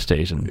gas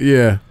station.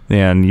 Yeah.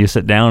 And you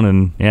sit down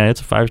and,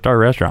 it's a 5-star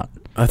restaurant.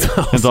 That's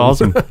awesome. It's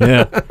awesome.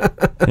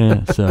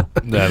 Yeah. So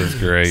That is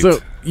great. So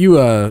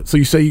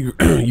you say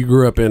you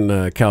grew up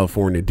in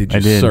California. Did you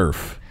I did.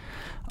 surf?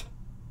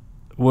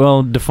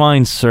 Well,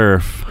 define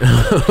surf.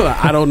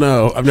 I don't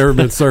know. I've never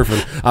been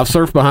surfing. I've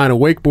surfed behind a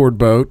wakeboard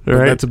boat, but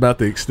Right. that's about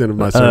the extent of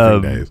my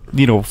surfing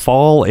days.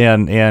 Fall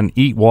and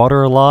eat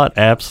water a lot.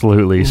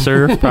 Absolutely.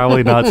 Surf,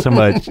 probably not so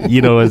much.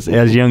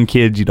 As young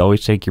kids, you'd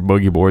always take your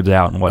boogie boards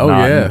out and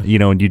whatnot. Oh,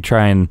 yeah. And you'd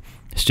try and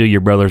steal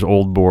your brother's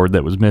old board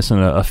that was missing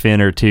a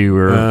fin or two,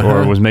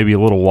 or was maybe a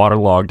little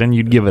waterlogged, and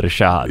you'd give it a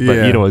shot. But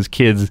Yeah. as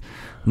kids,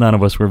 none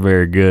of us were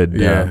very good.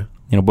 Yeah.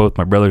 Both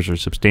my brothers are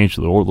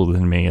substantially older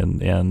than me,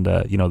 and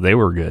they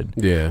were good.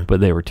 Yeah.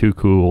 But they were too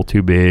cool,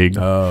 too big.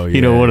 Oh,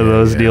 yeah. One of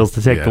those yeah, deals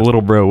to take yeah. the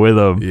little bro with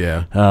them.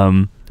 Yeah.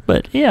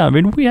 But yeah, I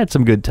mean, we had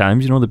some good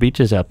times. The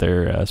beaches out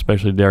there,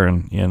 especially there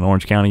in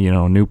Orange County.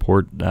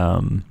 Newport,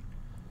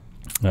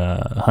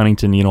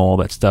 Huntington. All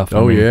that stuff.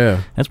 I mean,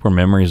 yeah. that's where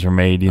memories are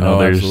made. Oh,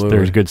 there's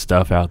absolutely. good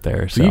stuff out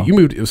there. So you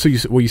moved. So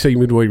you say you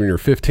moved away when you were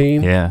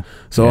 15. yeah.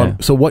 So yeah.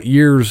 so what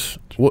years?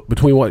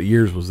 Between what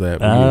years was that?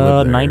 When you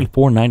lived there?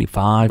 94,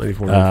 95.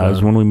 94,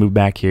 Was when we moved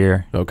back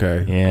here.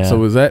 Okay. Yeah. So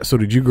was that? So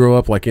did you grow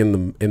up like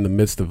in the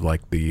midst of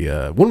like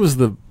the when was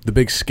the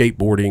big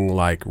skateboarding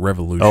like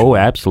revolution? Oh,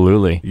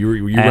 absolutely. You were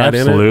right in it?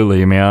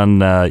 Absolutely,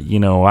 man.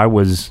 I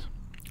was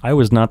I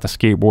was not the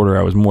skateboarder.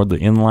 I was more the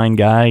inline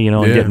guy, you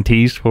know, and Yeah. getting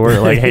teased for it.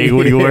 Like, hey,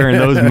 what are you wearing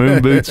those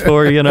moon boots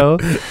for, you know?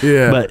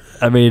 Yeah. But,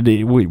 I mean,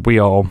 we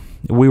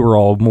were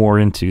all more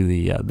into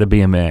the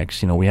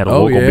BMX. You know, we had a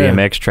Oh, local yeah.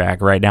 BMX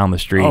track right down the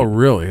street. Oh,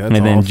 really? That's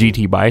and then awesome.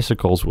 GT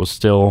Bicycles was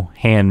still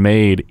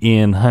handmade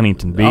in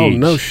Huntington Beach. Oh,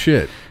 no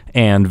shit.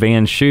 And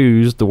Van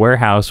Shoes, the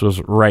warehouse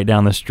was right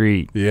down the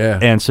street. Yeah.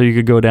 And so you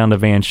could go down to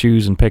Van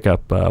Shoes and pick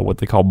up what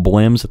they call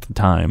blims at the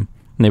time.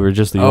 And they were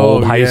just the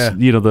old yeah.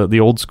 you know, the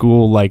old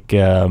school like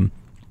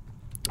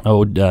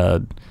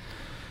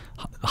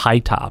high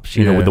tops,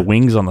 you know, Yeah. with the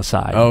wings on the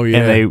side. Oh, yeah.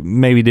 And they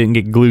maybe didn't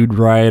get glued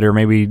right, or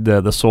maybe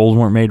the soles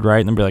weren't made right,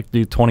 and they'd be like,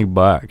 dude,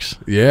 $20.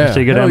 Yeah. So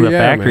you go Hell down to the yeah,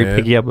 factory, man.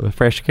 pick you up a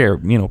fresh pair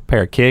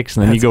of kicks,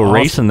 and then you That's go awesome.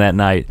 racing that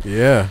night.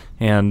 Yeah.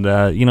 And,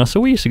 you know, so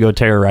we used to go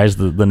terrorize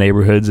the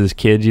neighborhoods as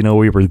kids. You know,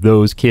 we were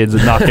those kids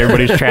that knocked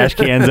everybody's trash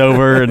cans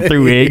over and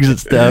threw eggs and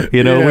stuff.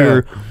 You know, we Yeah.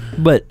 were,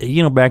 but,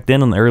 you know, back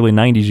then in the early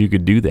 90s, you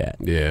could do that.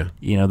 Yeah.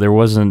 You know, there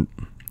wasn't,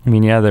 I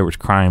mean, yeah, there was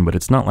crime, but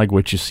it's not like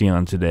what you see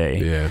on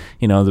today. Yeah.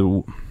 You know,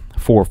 the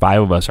 4 or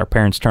 5 of us, our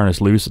parents turned us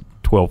loose at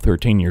 12,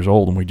 13 years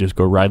old, and we just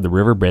go ride the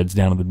riverbeds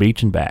down to the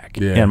beach and back.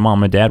 Yeah. And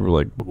mom and dad were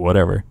like,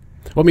 whatever.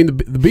 Well, I mean, the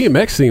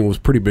BMX scene was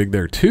pretty big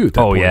there too. At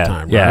that point yeah, in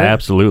time, yeah, right?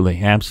 absolutely.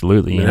 You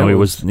Yeah, know,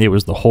 it it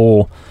was the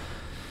whole,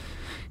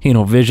 you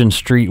know, Vision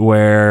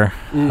Streetwear,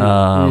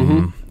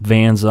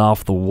 Vans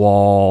Off the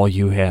Wall.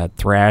 You had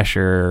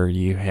Thrasher.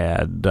 You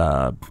had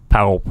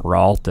Powell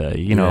Peralta.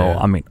 You know, Yeah.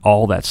 I mean,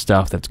 all that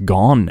stuff that's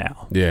gone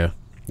now. Yeah.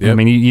 I Yep.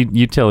 mean,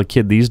 you tell a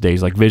kid these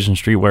days like Vision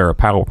Streetwear or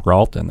Powell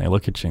Peralta, and they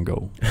look at you and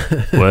go,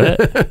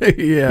 "What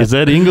yeah. is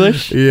that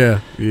English?" Yeah.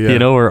 Yeah. You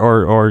know,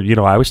 or you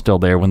know, I was still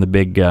there when the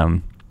big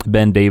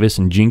Ben Davis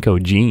and Jinko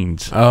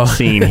jeans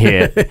scene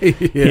hit.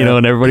 Yeah. You know,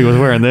 and everybody was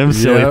wearing them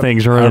silly Yep.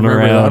 things I running remember-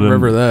 around. I and-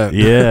 remember that.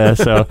 Yeah,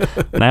 so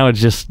now it's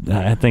just,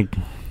 I think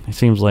it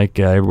seems like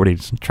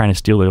everybody's trying to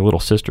steal their little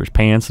sister's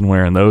pants and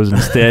wearing those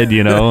instead,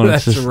 you know. And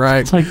That's it's just, right.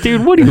 It's like,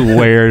 dude, what are you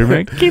wearing,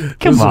 man?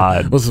 Come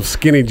on. Was some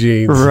skinny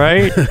jeans.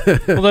 Right?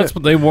 Well, that's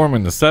what they wore 'em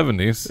in the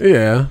 70s.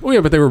 Yeah. Well, yeah,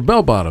 but they were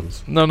bell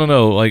bottoms. No,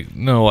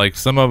 like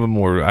some of them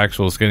were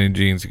actual skinny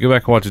jeans. You go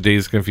back and watch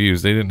Days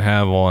Confused. They didn't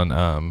have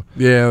on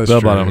Yeah, that's bell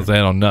true. bottoms. They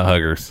had on nut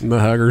huggers. The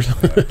huggers.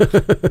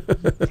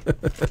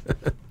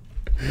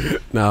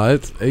 No,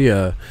 it's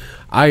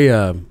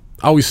I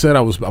always said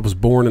I was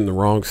born in the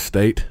wrong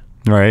state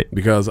Right.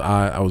 because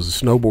I was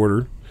a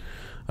snowboarder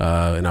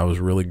and I was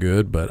really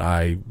good, but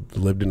I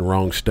lived in the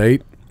wrong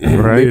state.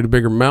 Right. Needed a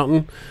bigger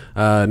mountain,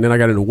 and then I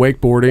got into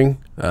wakeboarding.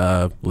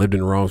 Lived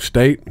in the wrong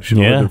state. Should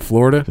have Yeah. lived in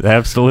Florida.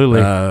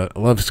 Absolutely. I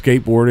love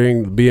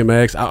skateboarding,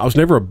 BMX. I was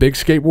never a big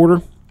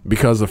skateboarder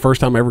because the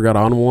first time I ever got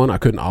on one, I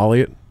couldn't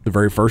ollie it the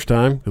very first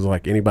time because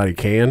like anybody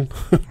can.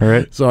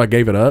 Right. So I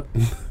gave it up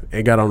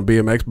and got on a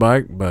BMX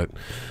bike. But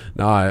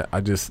no, I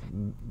just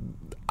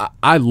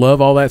I love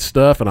all that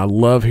stuff, and I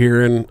love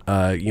hearing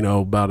you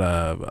know about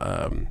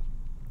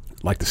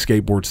like the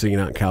skateboard scene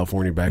out in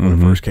California back when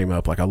it first came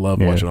up. Like I love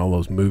Yeah. watching all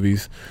those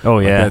movies. Oh,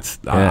 Like, yeah. that's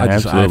Yeah, I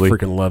absolutely.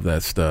 freaking love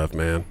that stuff,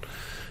 man.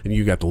 And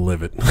you got to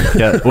live it.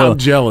 Yeah, well, I'm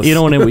jealous. You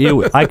know,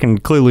 and I can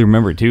clearly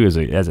remember too as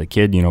a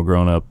kid. You know,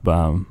 growing up,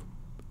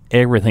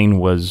 everything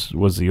was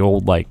the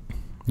old like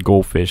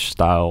goldfish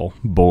style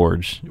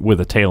boards with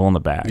a tail on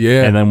the back.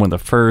 Yeah. And then when the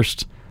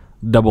first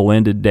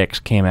double-ended decks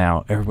came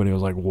out, everybody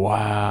was like,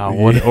 "Wow!"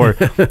 What?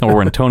 Or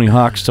when Tony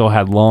Hawk still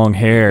had long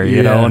hair,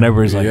 you know, Yeah. and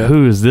everybody's like, Yeah.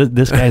 "Who is this?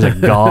 This guy's a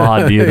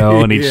god," you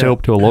know. And he'd Yeah. show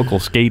up to a local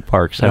skate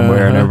park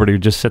somewhere, and everybody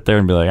would just sit there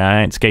and be like,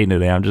 "I ain't skating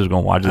today. I'm just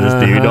gonna watch this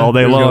dude all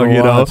day Just long," gonna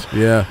you know. watch.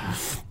 Yeah.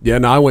 Yeah,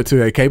 no, I went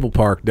to a cable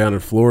park down in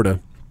Florida,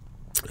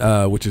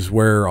 which is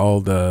where all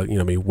the,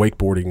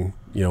 wakeboarding,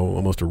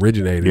 almost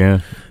originated. Yeah.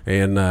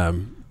 And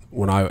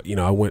when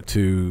I went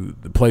to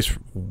the place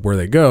where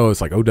they go,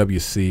 it's like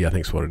OWC, I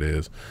think is what it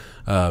is.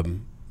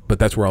 But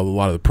that's where a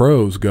lot of the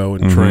pros go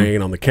and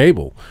train on the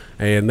cable.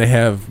 And they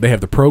have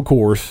the pro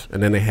course,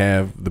 and then they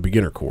have the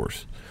beginner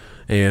course.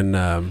 And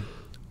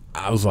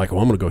I was like, well,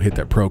 I'm going to go hit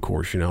that pro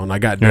course, and I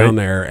got down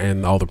there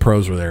and all the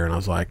pros were there, and I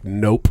was like,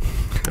 nope,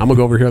 I'm going to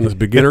go over here on this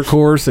beginner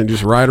course and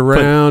just ride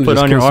around. Put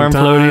just on your kill some arm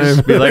time.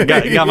 floaties. Be like,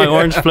 got my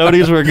orange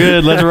floaties. We're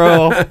good. Let's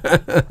roll.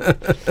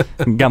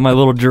 Got my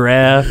little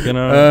giraffe. You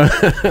know.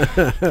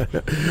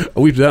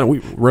 We've done it. We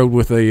rode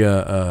with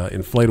a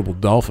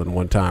inflatable dolphin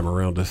one time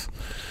around us.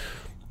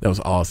 That was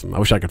awesome. I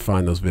wish I could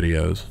find those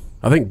videos.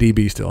 I think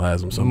DB still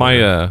has them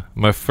somewhere.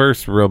 My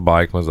first real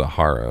bike was a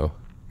Haro.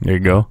 There you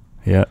go.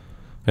 Yeah.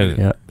 And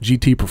Yeah.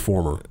 GT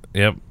Performer.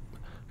 Yep.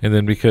 And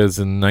then because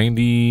in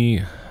 90,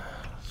 let's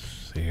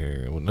see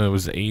here, no, it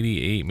was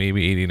 88,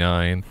 maybe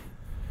 89.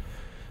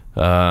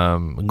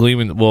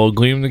 Gleaming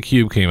the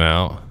Cube came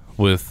out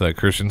with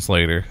Christian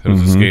Slater. It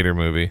was a skater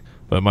movie.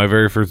 But my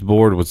very first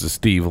board was a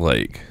Steve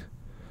Lake.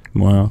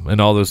 Wow. And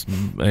all those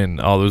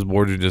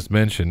boards you just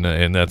mentioned,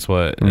 and that's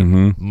what.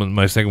 And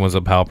my second was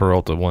a Pal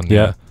Peralta one.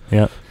 Yeah.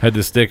 Yeah. Had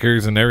the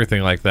stickers and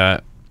everything like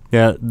that.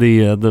 Yeah,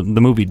 the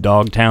movie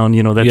Dogtown,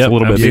 that's Yep, a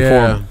little bit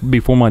yeah.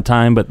 before my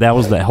time, but that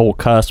was that whole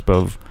cusp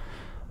of,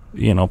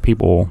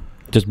 people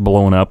just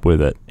blowing up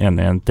with it,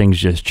 and things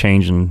just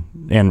changing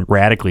and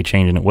radically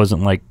changing. It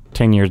wasn't like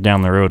 10 years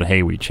down the road,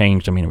 hey, we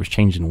changed. I mean, it was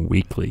changing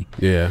weekly.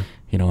 Yeah.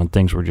 You know, and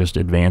things were just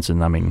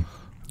advancing. I mean,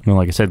 you know,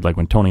 like I said, like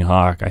when Tony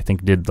Hawk, I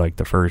think, did like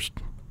the first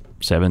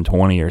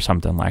 720 or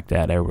something like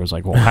that, everyone was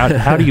like, well,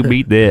 how do you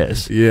beat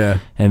this? Yeah.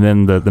 And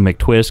then the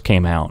McTwist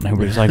came out, and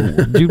everybody's like,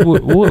 dude,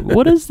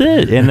 what is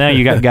this? And now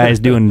you got guys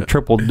doing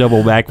triple,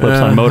 double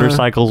backflips on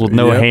motorcycles with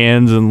no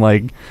hands, and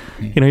like,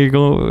 you know, you're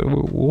going,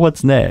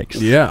 what's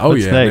next? Yeah. Oh,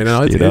 What's yeah. next,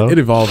 Man, you know? it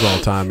evolves all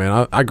the time,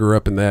 man. I grew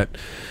up in that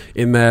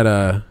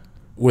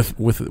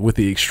with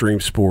the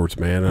extreme sports,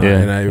 man.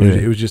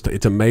 It was just,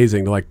 it's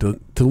amazing to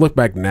look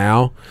back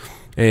now.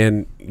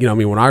 And, you know, I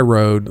mean, when I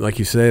rode, like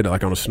you said,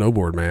 like on a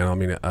snowboard, man, I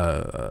mean,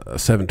 a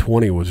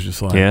 720 was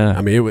just like,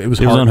 I mean, it was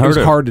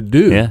hard to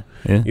do.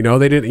 Yeah. You know,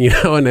 they didn't, you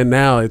know, and then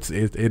now it's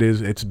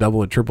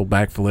double and triple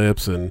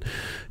backflips, and,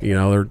 you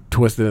know, they're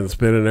twisted and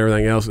spinning and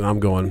everything else. And I'm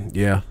going,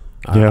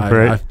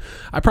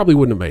 I probably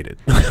wouldn't have made it.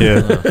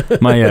 Yeah.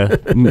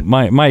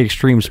 My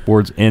extreme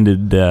sports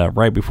ended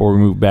right before we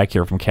moved back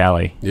here from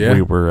Cali. Yeah.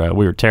 We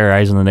were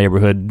terrorizing the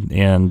neighborhood,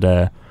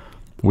 and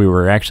we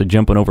were actually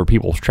jumping over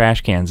people's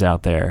trash cans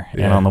out there.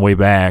 Yeah. And on the way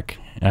back,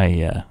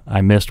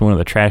 I missed one of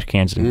the trash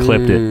cans and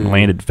clipped it and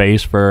landed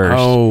face first.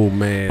 Oh,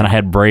 man. And I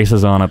had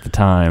braces on at the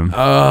time.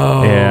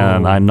 Oh.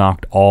 And I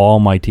knocked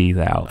all my teeth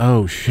out.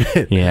 Oh,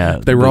 shit.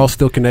 Yeah. They were all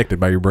still connected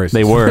by your braces.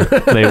 They were.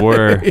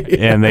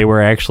 And they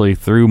were actually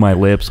through my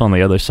lips on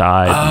the other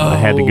side. I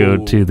had to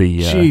go to the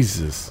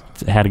Jesus.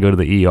 Had to go to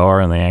the ER,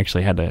 and they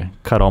actually had to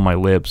cut all my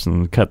lips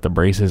and cut the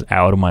braces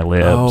out of my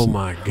lips. Oh,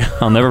 my God.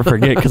 I'll never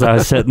forget, because I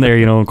was sitting there,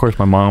 you know, of course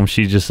my mom,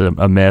 she's just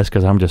a mess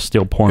because I'm just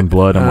still pouring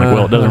blood. I'm like,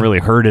 well, it doesn't really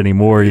hurt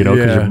anymore, you know,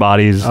 because your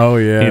body's,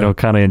 you know,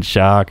 kind of in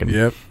shock. And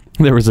Yep.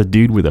 there was a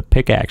dude with a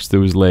pickaxe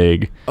through his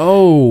leg.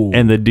 Oh.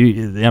 And the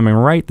dude, I mean,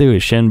 right through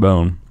his shin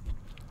bone.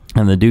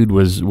 And the dude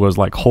was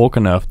like Hulk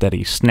enough that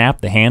he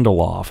snapped the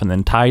handle off and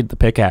then tied the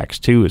pickaxe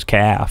to his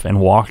calf and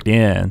walked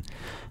in.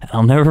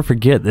 I'll never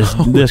forget this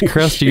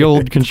crusty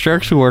old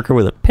construction worker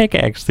with a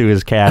pickaxe through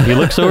his calf. He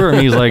looks over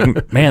and he's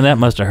like, man, that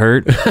must have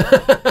hurt.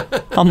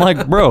 I'm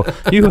like, bro,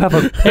 you have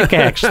a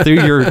pickaxe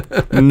through your...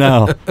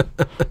 No.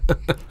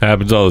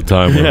 Happens all the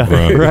time,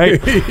 bro. Right?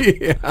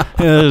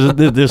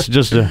 This is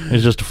just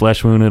a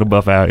flesh wound. It'll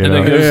buff out, you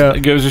know?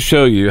 It goes to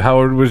show you, how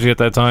old was you at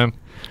that time?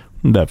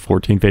 About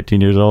 14, 15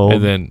 years old.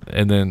 And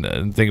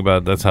then think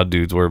about, that's how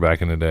dudes were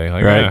back in the day.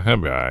 Like, right. I'll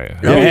be all right.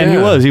 Yeah,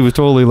 and he was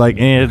totally like,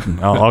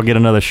 I'll get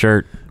another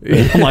shirt.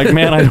 I'm like,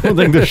 man, I don't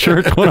think the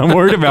shirt's what I'm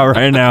worried about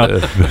right now.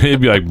 It'd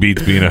be like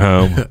beats being at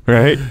home.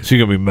 Right? So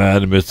you're going to be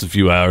mad and miss a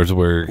few hours of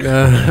work.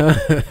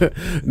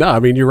 No, I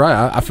mean, you're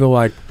right. I feel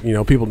like, you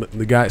know, people,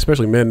 the guy,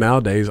 especially men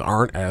nowadays,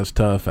 aren't as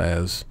tough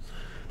as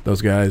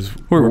those guys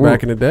were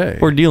back in the day.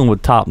 We're dealing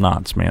with top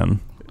knots, man.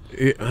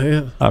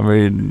 Yeah. I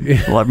mean,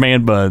 like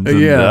man buns. And,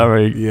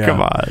 I mean,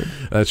 come on.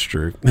 That's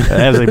true.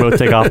 As they both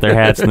take off their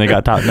hats and they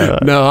got top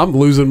knots. No, I'm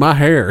losing my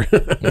hair.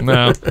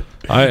 No.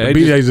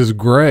 BJ's is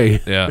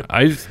gray. Yeah.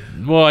 I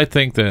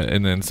think that,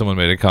 and then someone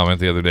made a comment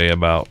the other day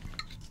about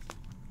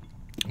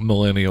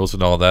millennials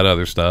and all that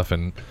other stuff,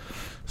 and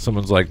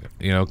someone's like,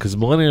 you know, because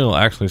millennial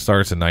actually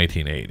starts in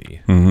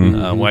 1980.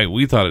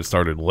 We thought it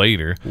started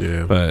later,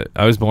 but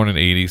I was born in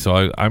 80,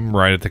 so I'm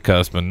right at the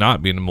cusp of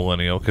not being a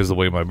millennial because the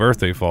way my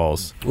birthday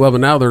falls. Well, but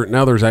there's a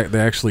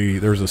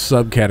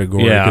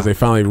subcategory because they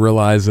finally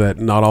realize that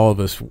not all of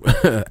us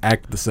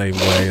act the same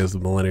way as the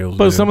millennials.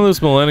 But do. some of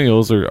those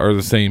millennials are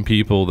the same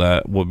people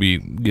that will be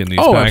getting these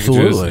packages,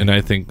 absolutely. And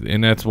I think,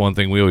 and that's one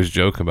thing we always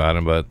joke about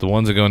them. But the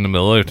ones that go in the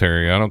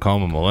military, I don't call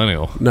them a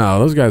millennial. No,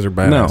 those guys are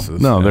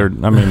badasses. No, they're.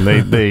 I mean,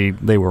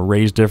 they were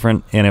raised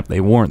different, and if they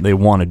weren't, they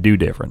want to do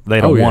different. They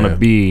don't want to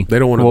be. They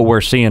don't want what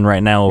we're seeing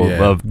right now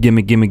of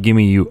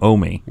gimme, you owe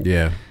me.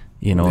 Yeah,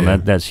 you know,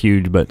 and that's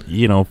huge. But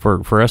you know,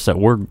 for us that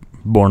were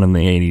born in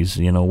the 80s,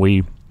 you know,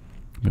 we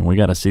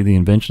got to see the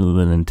invention of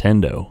the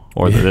Nintendo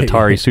or the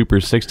Atari Super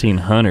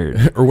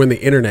 1600, or when the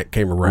internet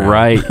came around.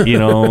 Right, you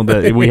know,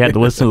 we had to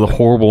listen to the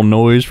horrible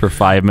noise for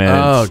 5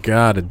 minutes. Oh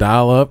God, a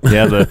dial up.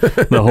 Yeah,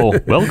 the whole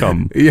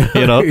welcome. Yeah,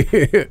 you know,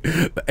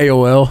 the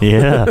AOL.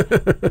 Yeah,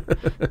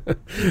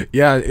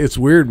 yeah, it's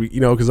weird, you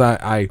know, because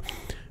I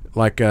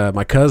like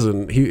my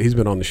cousin. He's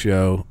been on the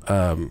show.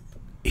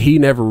 He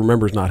never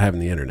remembers not having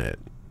the internet.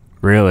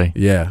 Really?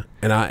 Yeah.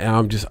 And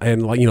I'm just,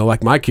 and like, you know,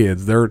 like my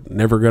kids, they're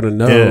never going to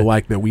know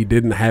like that we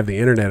didn't have the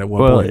internet at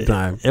one point in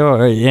time.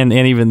 And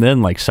even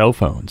then, like cell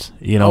phones,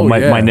 you know,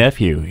 my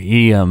nephew,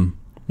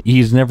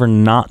 he's never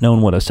not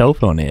known what a cell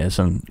phone is.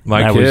 And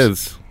my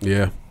kids.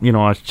 You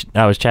know,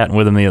 I was chatting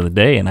with him the other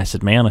day, and I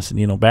said,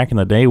 you know, back in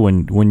the day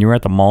when you were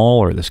at the mall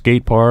or the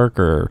skate park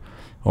or,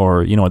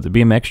 you know, at the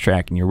BMX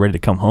track and you're ready to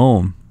come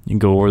home, you can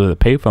go over to the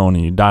payphone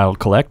and you dial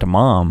collect to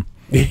mom.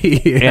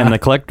 Yeah. And the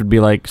collector would be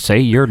like, say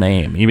your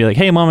name. You'd be like,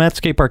 hey, Mom, I'm at the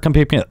skate park. Come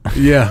pick me up.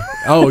 Yeah.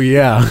 Oh,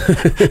 yeah.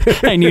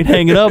 And you'd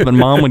hang it up, and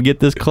Mom would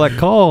get this collect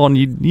call, and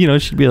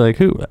she'd be like,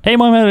 who? Hey,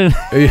 Mom,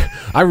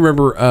 I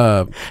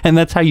remember. and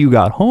that's how you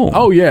got home.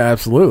 Oh, yeah,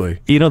 absolutely.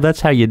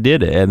 That's how you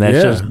did it, and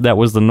that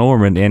was the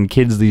norm. And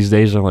kids these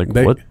days are like,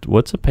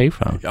 what's a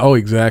payphone? Oh,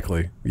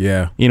 exactly.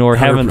 Yeah. Or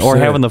having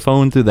 100%. the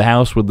phone through the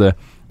house with the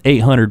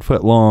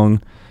 800-foot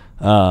long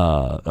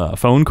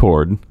phone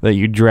cord that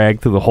you drag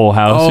through the whole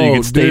house so you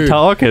could stay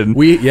talking.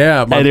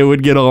 And it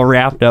would get all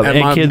wrapped up.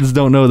 And kids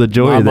don't know the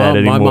joy of that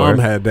anymore. My mom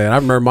had that. I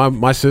remember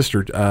my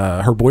sister,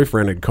 her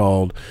boyfriend had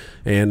called,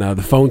 and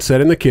the phone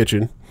set in the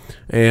kitchen,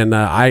 and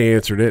I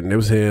answered it, and it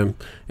was him,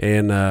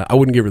 and I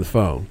wouldn't give her the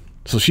phone.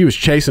 So she was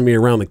chasing me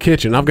around the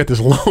kitchen. I've got this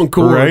long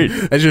cord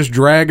that's just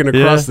dragging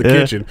across the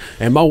kitchen,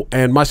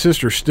 and my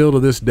sister still to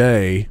this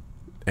day,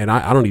 and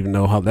I don't even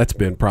know how that's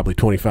been, probably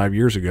 25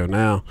 years ago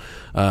now,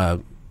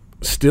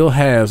 still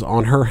has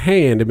on her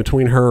hand, in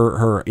between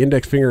her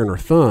index finger and her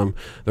thumb,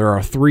 there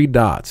are 3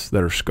 dots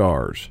that are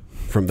scars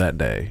from that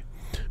day,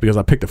 because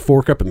I picked a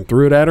fork up and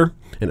threw it at her,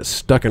 and it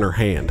stuck in her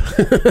hand.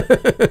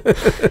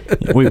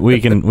 we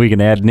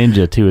can add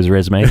Ninja to his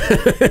resume.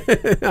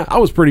 I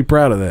was pretty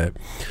proud of that.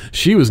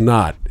 She was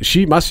not.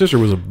 My sister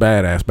was a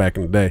badass back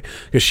in the day,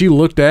 because she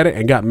looked at it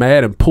and got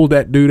mad and pulled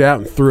that dude out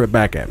and threw it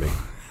back at me,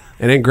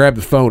 and then grabbed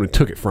the phone and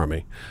took it from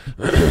me.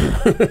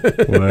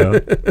 Wow.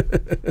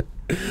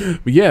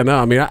 But yeah, no,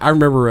 I mean, I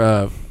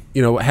remember,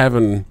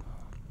 having,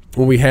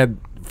 when we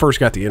first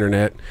got the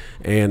internet,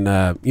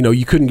 and,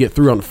 you couldn't get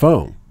through on the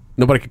phone.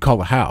 Nobody could call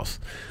the house.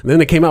 And then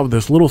they came out with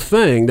this little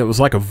thing that was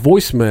like a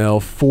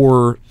voicemail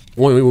for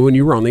when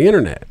you were on the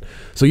internet.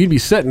 So you'd be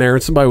sitting there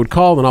and somebody would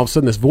call, and all of a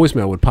sudden this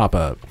voicemail would pop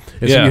up.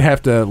 And so you'd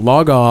have to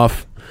log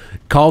off,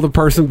 call the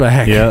person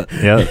back, and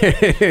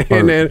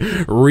then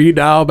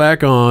redial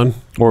back on,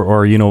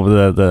 or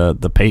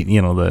the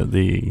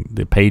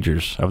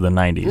pagers of the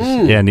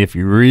 90s. And if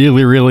you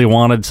really, really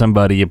wanted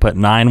somebody, you put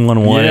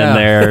 911 in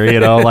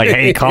there. Like,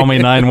 hey, call me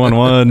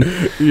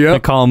 911. You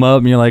call them up,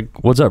 and you're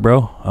like, "What's up,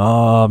 bro?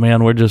 Oh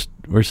man,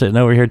 we're sitting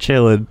over here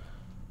chilling."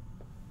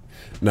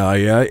 No,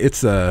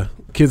 it's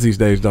kids these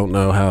days don't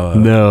know how.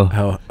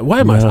 Why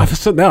am I?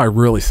 Now I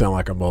really sound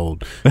like I'm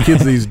old.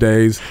 Kids these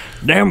days.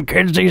 Damn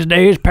kids these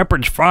days.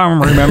 Pepperidge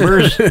Farm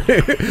remembers.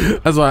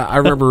 That's why I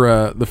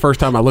remember the first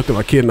time I looked at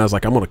my kid and I was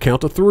like, I'm going to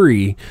count to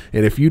 3,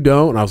 and if you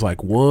don't, and I was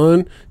like,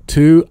 1,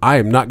 2. I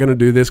am not going to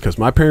do this because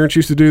my parents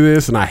used to do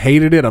this and I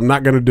hated it. I'm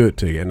not going to do it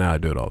to you, and now I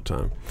do it all the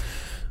time.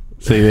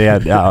 See,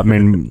 I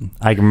mean,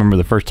 I can remember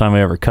the first time I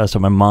ever cussed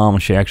at my mom.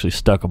 She actually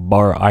stuck a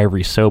bar of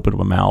Ivory soap into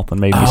my mouth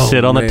and made me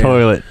sit on the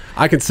toilet.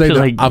 I can say that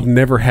like, I've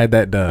never had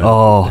that done.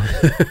 Oh,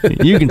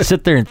 you can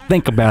sit there and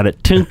think about it.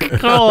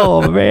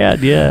 Oh, man,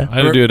 yeah. I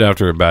had to do it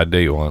after a bad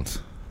date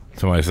once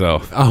to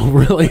myself. Oh,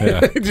 really?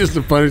 Yeah. Just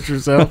to punish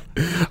yourself?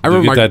 I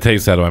remember get that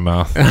taste out of my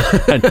mouth.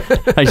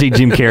 I see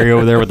Jim Carrey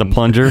over there with the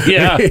plunger.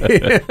 Yeah.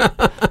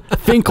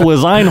 Finkel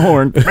is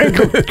Einhorn.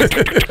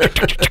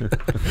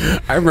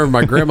 I remember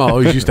my grandma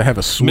always used to have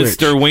a switch.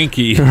 Mr.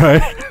 Winky.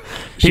 Right?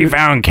 She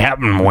found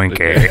Captain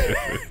Winky.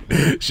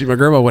 My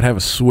grandma would have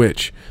a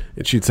switch,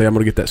 and she'd say, I'm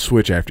going to get that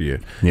switch after you.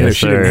 Yes, and if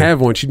she didn't sir.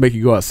 have one, she'd make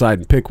you go outside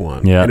and pick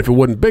one. Yeah. And if it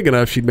wasn't big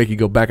enough, she'd make you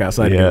go back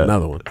outside and get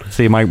another one.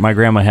 See, my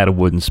grandma had a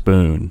wooden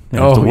spoon.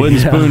 And if the wooden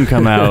spoon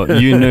come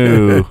out, you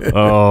knew,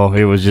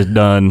 it was just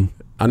done.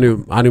 I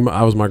knew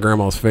I was my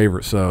grandma's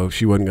favorite, so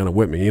she wasn't going to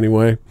whip me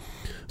anyway.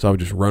 So I would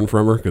just run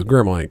from her because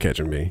grandma ain't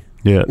catching me.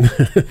 Yeah.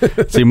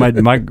 See, my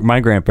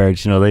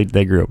grandparents,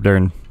 they grew up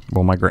during.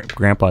 Well, my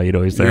grandpa,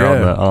 he's there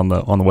on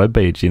the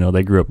webpage.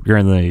 They grew up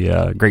during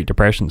the Great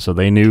Depression, so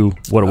they knew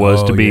what it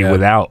was to be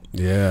without.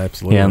 Yeah,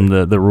 absolutely. And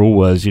the rule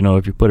was,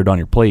 if you put it on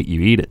your plate,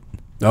 you eat it.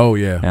 Oh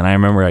yeah. And I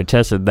remember I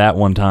tested that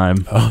one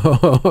time,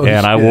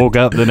 and I woke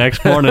up the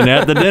next morning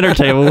at the dinner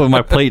table with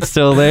my plate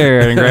still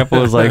there, and Grandpa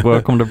was like,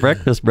 "Welcome to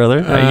breakfast,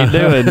 brother. How you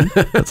doing?"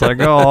 It's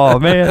like, oh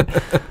man,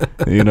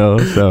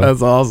 So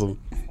that's awesome.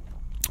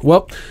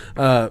 Well,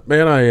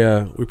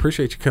 man, we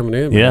appreciate you coming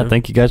in. Yeah, man.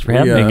 thank you guys for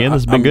having me again.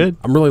 This has been good.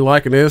 I'm really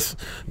liking this.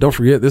 Don't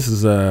forget, this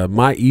is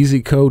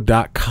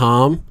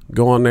myeasyco.com.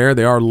 Go on there.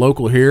 They are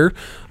local here,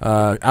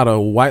 out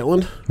of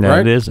Whiteland, Yeah, right?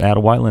 it is out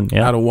of Whiteland.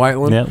 Yeah, Out of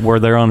Whiteland. Yeah, we're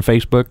there on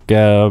Facebook.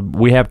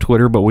 We have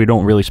Twitter, but we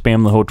don't really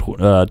spam the whole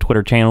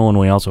Twitter channel, and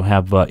we also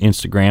have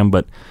Instagram.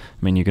 But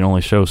I mean, you can only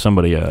show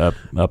somebody a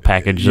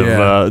package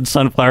of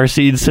sunflower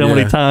seeds so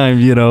many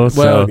times, Well,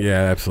 So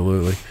yeah,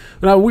 absolutely.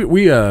 No,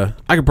 we I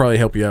could probably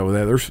help you out with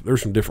that.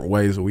 There's some different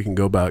ways that we can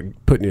go about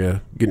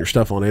getting your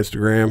stuff on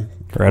Instagram.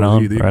 Right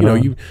on.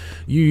 You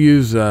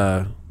use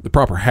the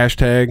proper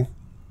hashtag,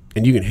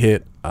 and you can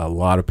hit a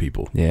lot of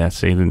people. Yeah,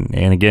 see, and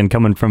again,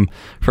 coming from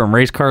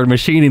race car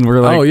machining,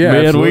 we're like,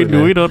 man,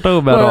 we don't know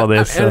about all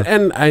this.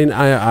 And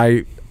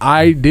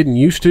I didn't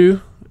used to,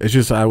 It's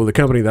just with the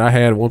company that I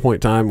had at one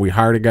point in time, we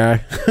hired a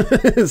guy,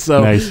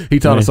 so Nice. he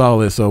taught us Nice. all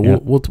this. So Yeah.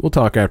 we'll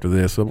talk after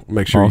this. So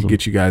make sure Awesome. you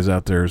get you guys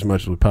out there as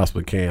much as we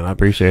possibly can. I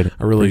Appreciate it.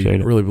 I really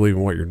Appreciate it. really believe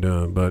in what you're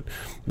doing. But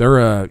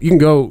they're you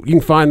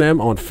can find them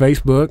on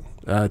Facebook.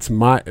 It's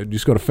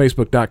just go to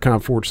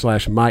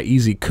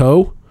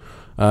facebook.com/myeasyco.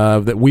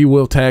 That we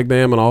will tag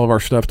them and all of our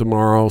stuff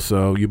tomorrow,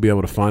 so you'll be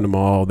able to find them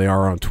all. They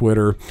are on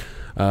Twitter.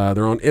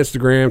 They're on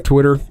Instagram,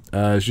 Twitter.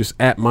 It's just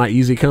at My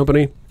Easy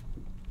Company.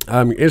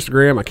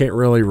 Instagram, I can't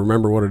really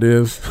remember what it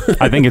is.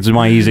 I think it's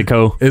My Easy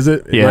Co. Is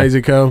it Yeah. My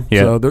Easy Co?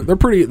 Yeah. So they're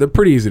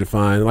pretty easy to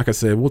find. Like I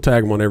said, we'll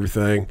tag them on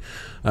everything.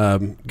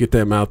 Get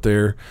them out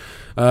there.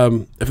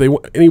 If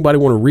anybody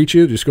want to reach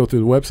you, just go through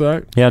the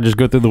website. Yeah, just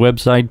go through the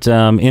website,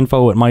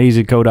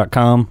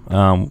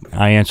 info@myeasyco.com.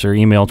 I answer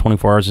email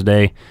 24 hours a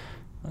day.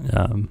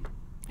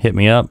 Hit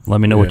me up.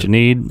 Let me know what Yeah. you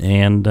need.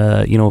 And,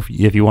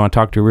 if you want to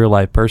talk to a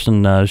real-life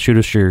person, shoot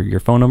us your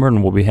phone number,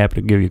 and we'll be happy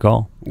to give you a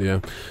call. Yeah,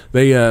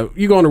 they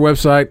you go on their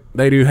website.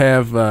 They do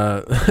have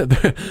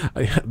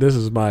this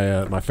is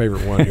my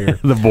favorite one here.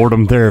 The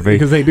boredom therapy.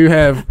 Because they do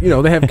have,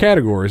 they have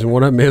categories, and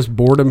one of them is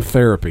boredom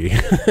therapy,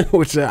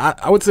 which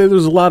I would say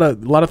there's a lot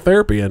of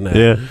therapy in that.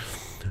 Yeah.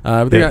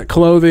 But they got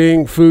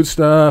clothing, food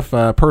stuff,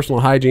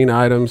 personal hygiene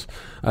items,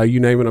 you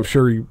name it. I'm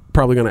sure you're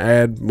probably going to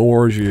add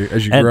more as you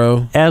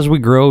grow. As we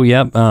grow,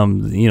 yep.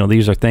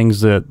 These are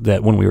things that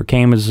when we were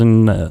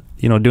canvassing,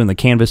 doing the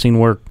canvassing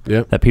work,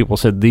 Yep. that people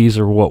said these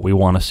are what we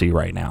want to see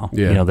right now.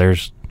 Yeah.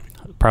 There's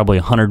probably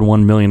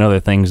 101 million other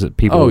things that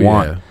people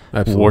want. Yeah,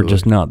 absolutely. We're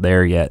just not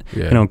there yet.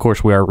 Yeah. Of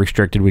course, we are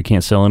restricted. We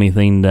can't sell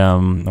anything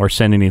or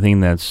send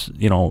anything that's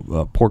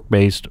pork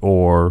based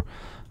or.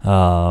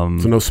 So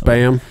no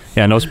spam.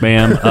 Yeah, no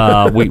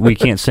spam. We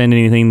can't send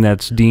anything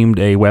that's deemed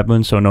a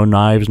weapon, so no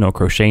knives, no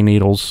crochet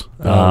needles,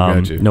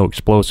 got you. no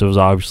explosives,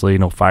 obviously,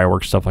 no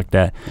fireworks, stuff like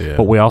that. Yeah.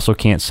 But we also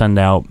can't send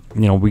out,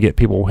 we get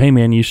people, hey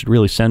man, you should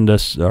really send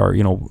us our,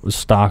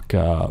 stock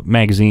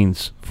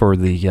magazines for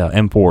the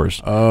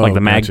M4s, like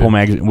the gotcha. Magpul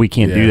magazine. We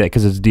can't do Yeah. that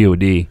because it's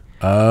DOD.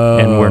 Oh,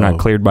 And we're not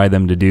cleared by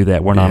them to do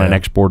that. We're not Yeah. an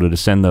exporter to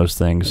send those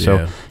things.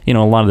 So, Yeah.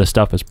 a lot of this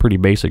stuff is pretty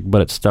basic,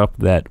 but it's stuff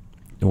that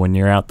when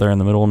you're out there in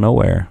the middle of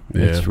nowhere,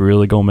 it's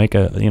really going to make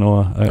a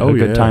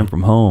good time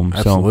from home.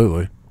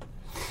 Absolutely.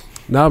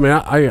 No, I mean,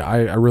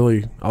 I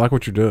really like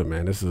what you're doing,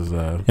 man. This is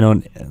So,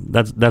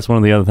 that's one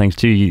of the other things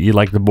too. You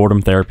like the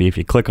boredom therapy. If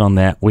you click on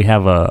that, we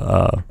have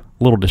a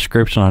little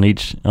description on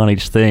each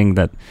thing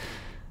that,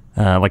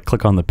 like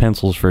click on the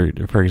pencils for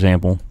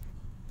example.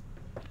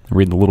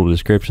 Read the little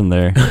description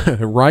there.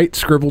 write,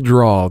 scribble,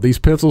 draw. These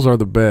pencils are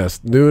the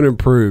best, new and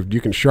improved.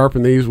 You can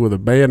sharpen these with a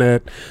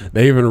bayonet.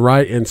 They even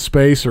write in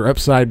space or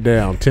upside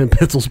down. 10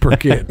 pencils per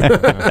kit. There's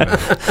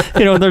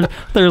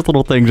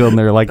little things on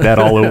there like that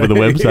all over the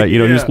website.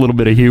 Just a little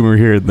bit of humor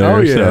here and there. Oh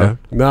yeah, So.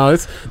 no,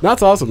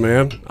 that's awesome,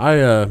 man.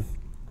 I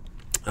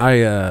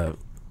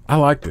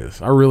like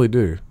this. I really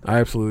do. I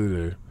absolutely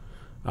do.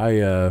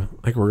 I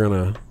think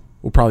we'll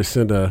probably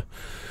send a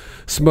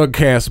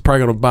Smugcast. Probably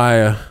gonna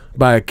buy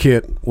a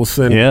kit. We'll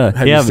send.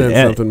 Have you send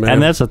something, man.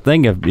 And that's the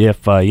thing.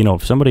 If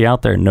somebody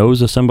out there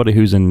knows of somebody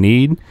who's in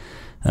need,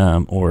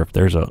 or if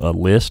there's a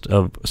list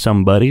of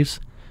somebody's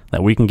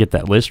that we can get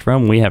that list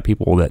from, we have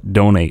people that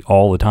donate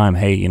all the time.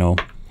 Hey,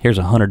 here's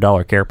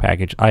 $100 care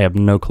package. I have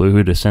no clue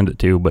who to send it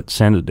to, but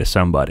send it to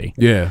somebody.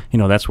 Yeah.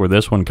 That's where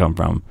this one come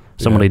from.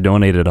 Somebody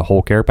donated a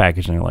whole care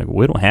package, and they're like,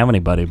 we don't have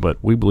anybody, but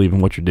we believe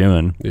in what you're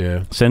doing.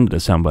 Yeah. Send it to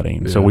somebody.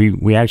 And So Yeah.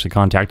 we actually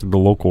contacted the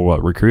local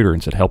recruiter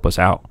and said, help us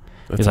out.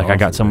 That's He's like, I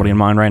got awesome, somebody man. in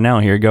mind right now.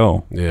 Here you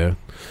go. Yeah.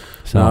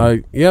 So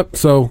Yep.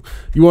 So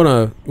you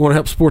wanna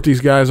help support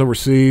these guys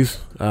overseas?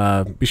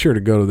 Be sure to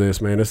go to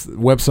this, man. This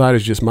website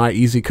is just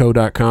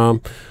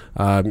myeasyco.com.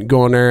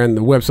 Go on there, and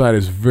the website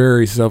is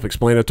very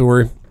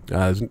self-explanatory.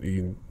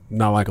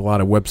 Not like a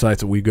lot of websites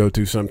that we go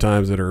to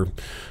sometimes that are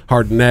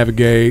hard to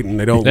navigate and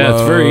they don't. Yeah,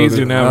 it's very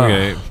easy to load.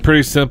 navigate.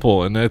 Pretty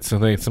simple, and that's the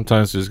thing.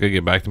 Sometimes you just gotta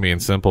get back to me in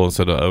simple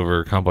instead of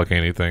over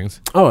complicating things.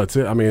 It's.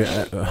 I mean,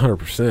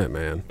 100%,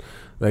 man.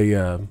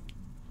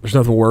 There's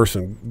nothing worse,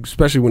 and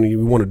especially when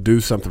you want to do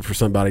something for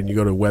somebody and you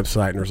go to a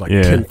website and there's like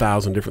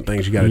 10,000 different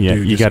things you got to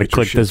do. you got to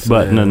click this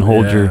button and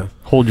hold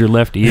your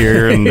left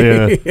ear, and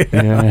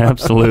yeah,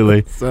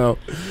 absolutely. So,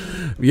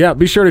 yeah,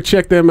 be sure to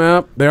check them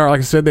out. They are, like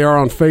I said, they are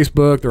on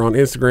Facebook. They're on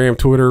Instagram,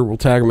 Twitter. We'll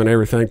tag them in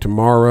everything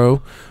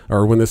tomorrow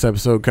or when this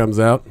episode comes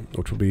out,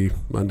 which will be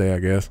Monday, I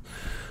guess.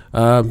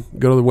 Go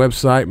to the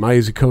website,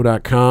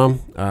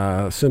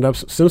 myeasyco.com.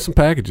 Send some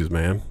packages,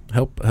 man.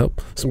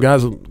 Help some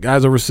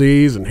guys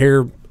overseas and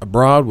here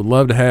abroad would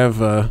love to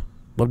have a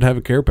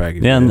care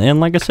package. Yeah, man. and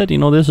like I said,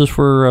 this is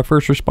for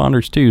first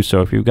responders too.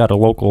 So if you've got a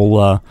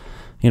local,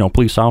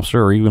 police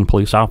officer or even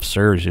police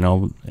officers,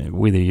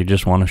 whether you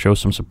just want to show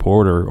some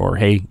support or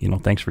hey,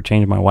 thanks for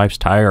changing my wife's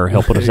tire or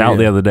helping us out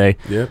the other day,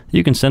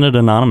 you can send it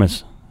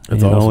anonymous.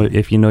 That's awesome.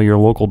 If you know your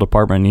local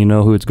department and you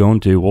know who it's going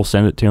to, we'll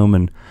send it to them,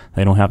 and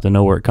they don't have to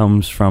know where it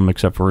comes from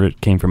except for it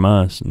came from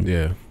us. And,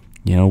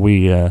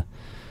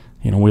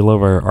 we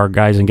love our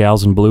guys and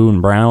gals in blue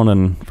and brown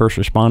and first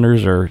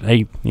responders. Or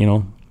hey,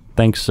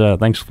 thanks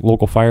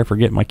local fire for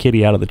getting my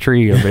kitty out of the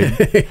tree.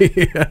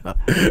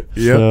 Yeah.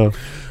 So,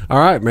 All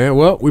right, man.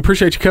 Well, we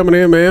appreciate you coming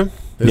in, man.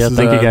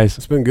 thank you guys.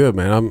 It's been good,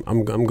 man.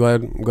 I'm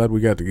glad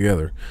we got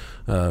together.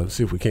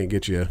 See if we can't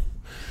get you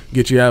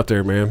out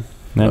there, man.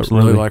 Absolutely. I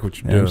really like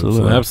what you're doing.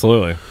 Absolutely. So.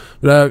 Absolutely.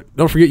 But,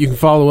 don't forget, you can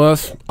follow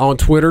us on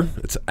Twitter.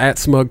 It's at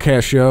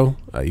Smugcast Show.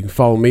 You can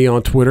follow me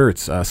on Twitter.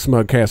 It's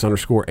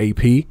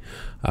Smugcast_AP.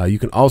 You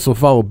can also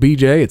follow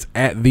BJ. It's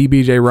at the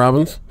BJ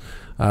Robbins.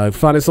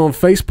 Find us on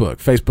Facebook,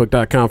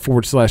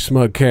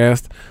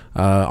 facebook.com/Smugcast.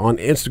 On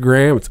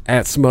Instagram, it's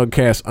at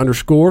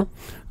Smugcast_.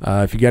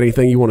 If you got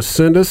anything you want to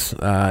send us,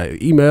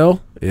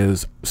 email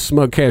is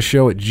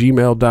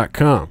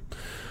smugcastshow@gmail.com.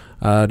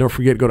 Don't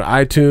forget to go to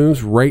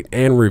iTunes, rate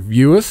and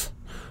review us.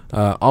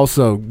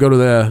 Also, go to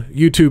the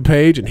YouTube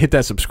page and hit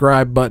that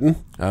subscribe button.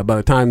 By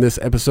the time this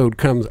episode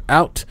comes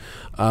out,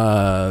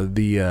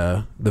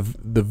 the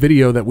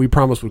video that we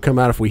promised would come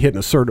out if we hit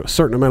a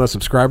certain amount of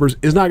subscribers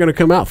is not going to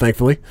come out,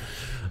 thankfully.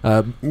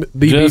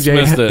 Just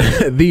missed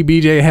it. The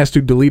BJ has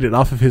to delete it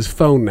off of his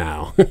phone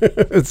now,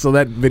 so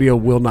that video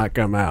will not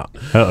come out.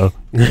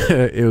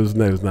 It was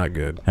not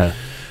good. I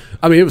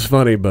mean, it was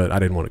funny, but I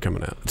didn't want it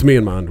coming out. It's me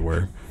in my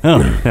underwear.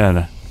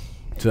 No.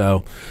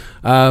 So,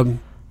 I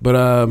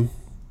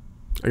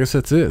guess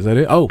that's it. Is that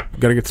it? Oh,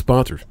 got to get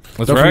sponsors.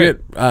 That's Don't right.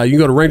 forget, you can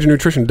go to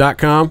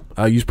rangernutrition.com.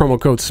 Use promo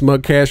code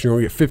SMUGCAST. You're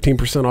going to get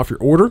 15% off your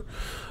order.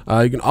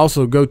 You can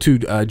also go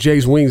to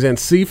Jay's Wings and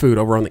Seafood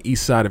over on the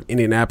east side of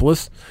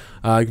Indianapolis.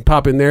 You can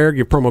pop in there,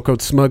 give promo code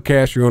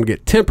SMUGCAST. You're going to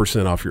get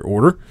 10% off your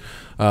order.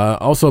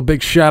 Also, a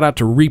big shout out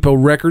to Repo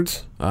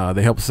Records.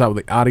 They help us out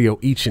with the audio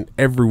each and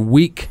every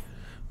week.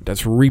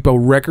 That's Repo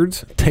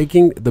Records,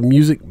 taking the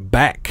music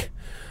back.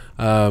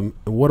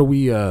 What are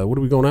we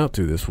going out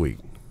to this week?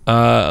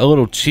 A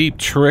little Cheap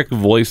Trick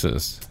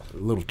Voices. A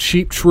little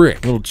Cheap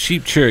Trick. A little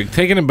Cheap Trick.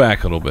 Taking it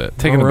back a little bit.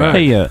 Taking All it right.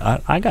 back.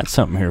 Hey, I got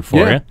something here for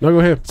Yeah, you. no, go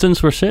ahead.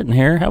 Since we're sitting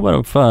here, how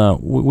about if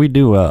we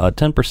do a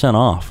 10%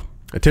 off?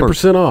 A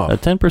 10% off. A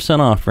 10%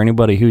 off for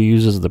anybody who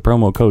uses the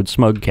promo code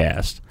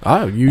SMUGCAST.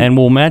 And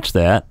we'll match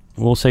that.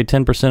 We'll say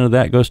 10% of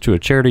that goes to a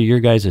charity of your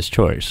guys'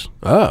 choice.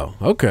 oh,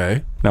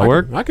 okay. That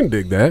work? I can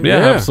dig that. Yeah,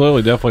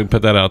 absolutely. Definitely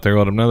put that out there.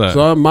 Let them know that.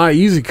 So on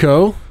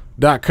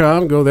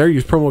myeasyco.com, go there,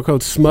 use promo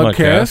code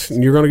SMUGCAST,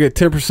 and you're going to get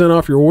 10%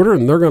 off your order,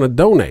 and they're going to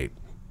donate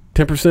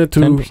 10% to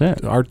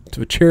 10%.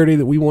 to a charity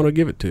that we want to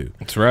give it to.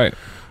 That's right.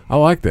 I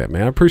like that,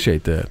 man. I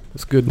appreciate that.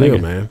 That's a good Thank deal,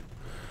 you. man.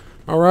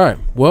 All right.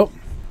 Well,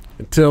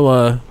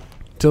 until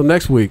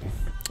next week,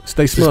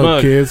 stay smug,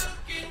 smug. kids.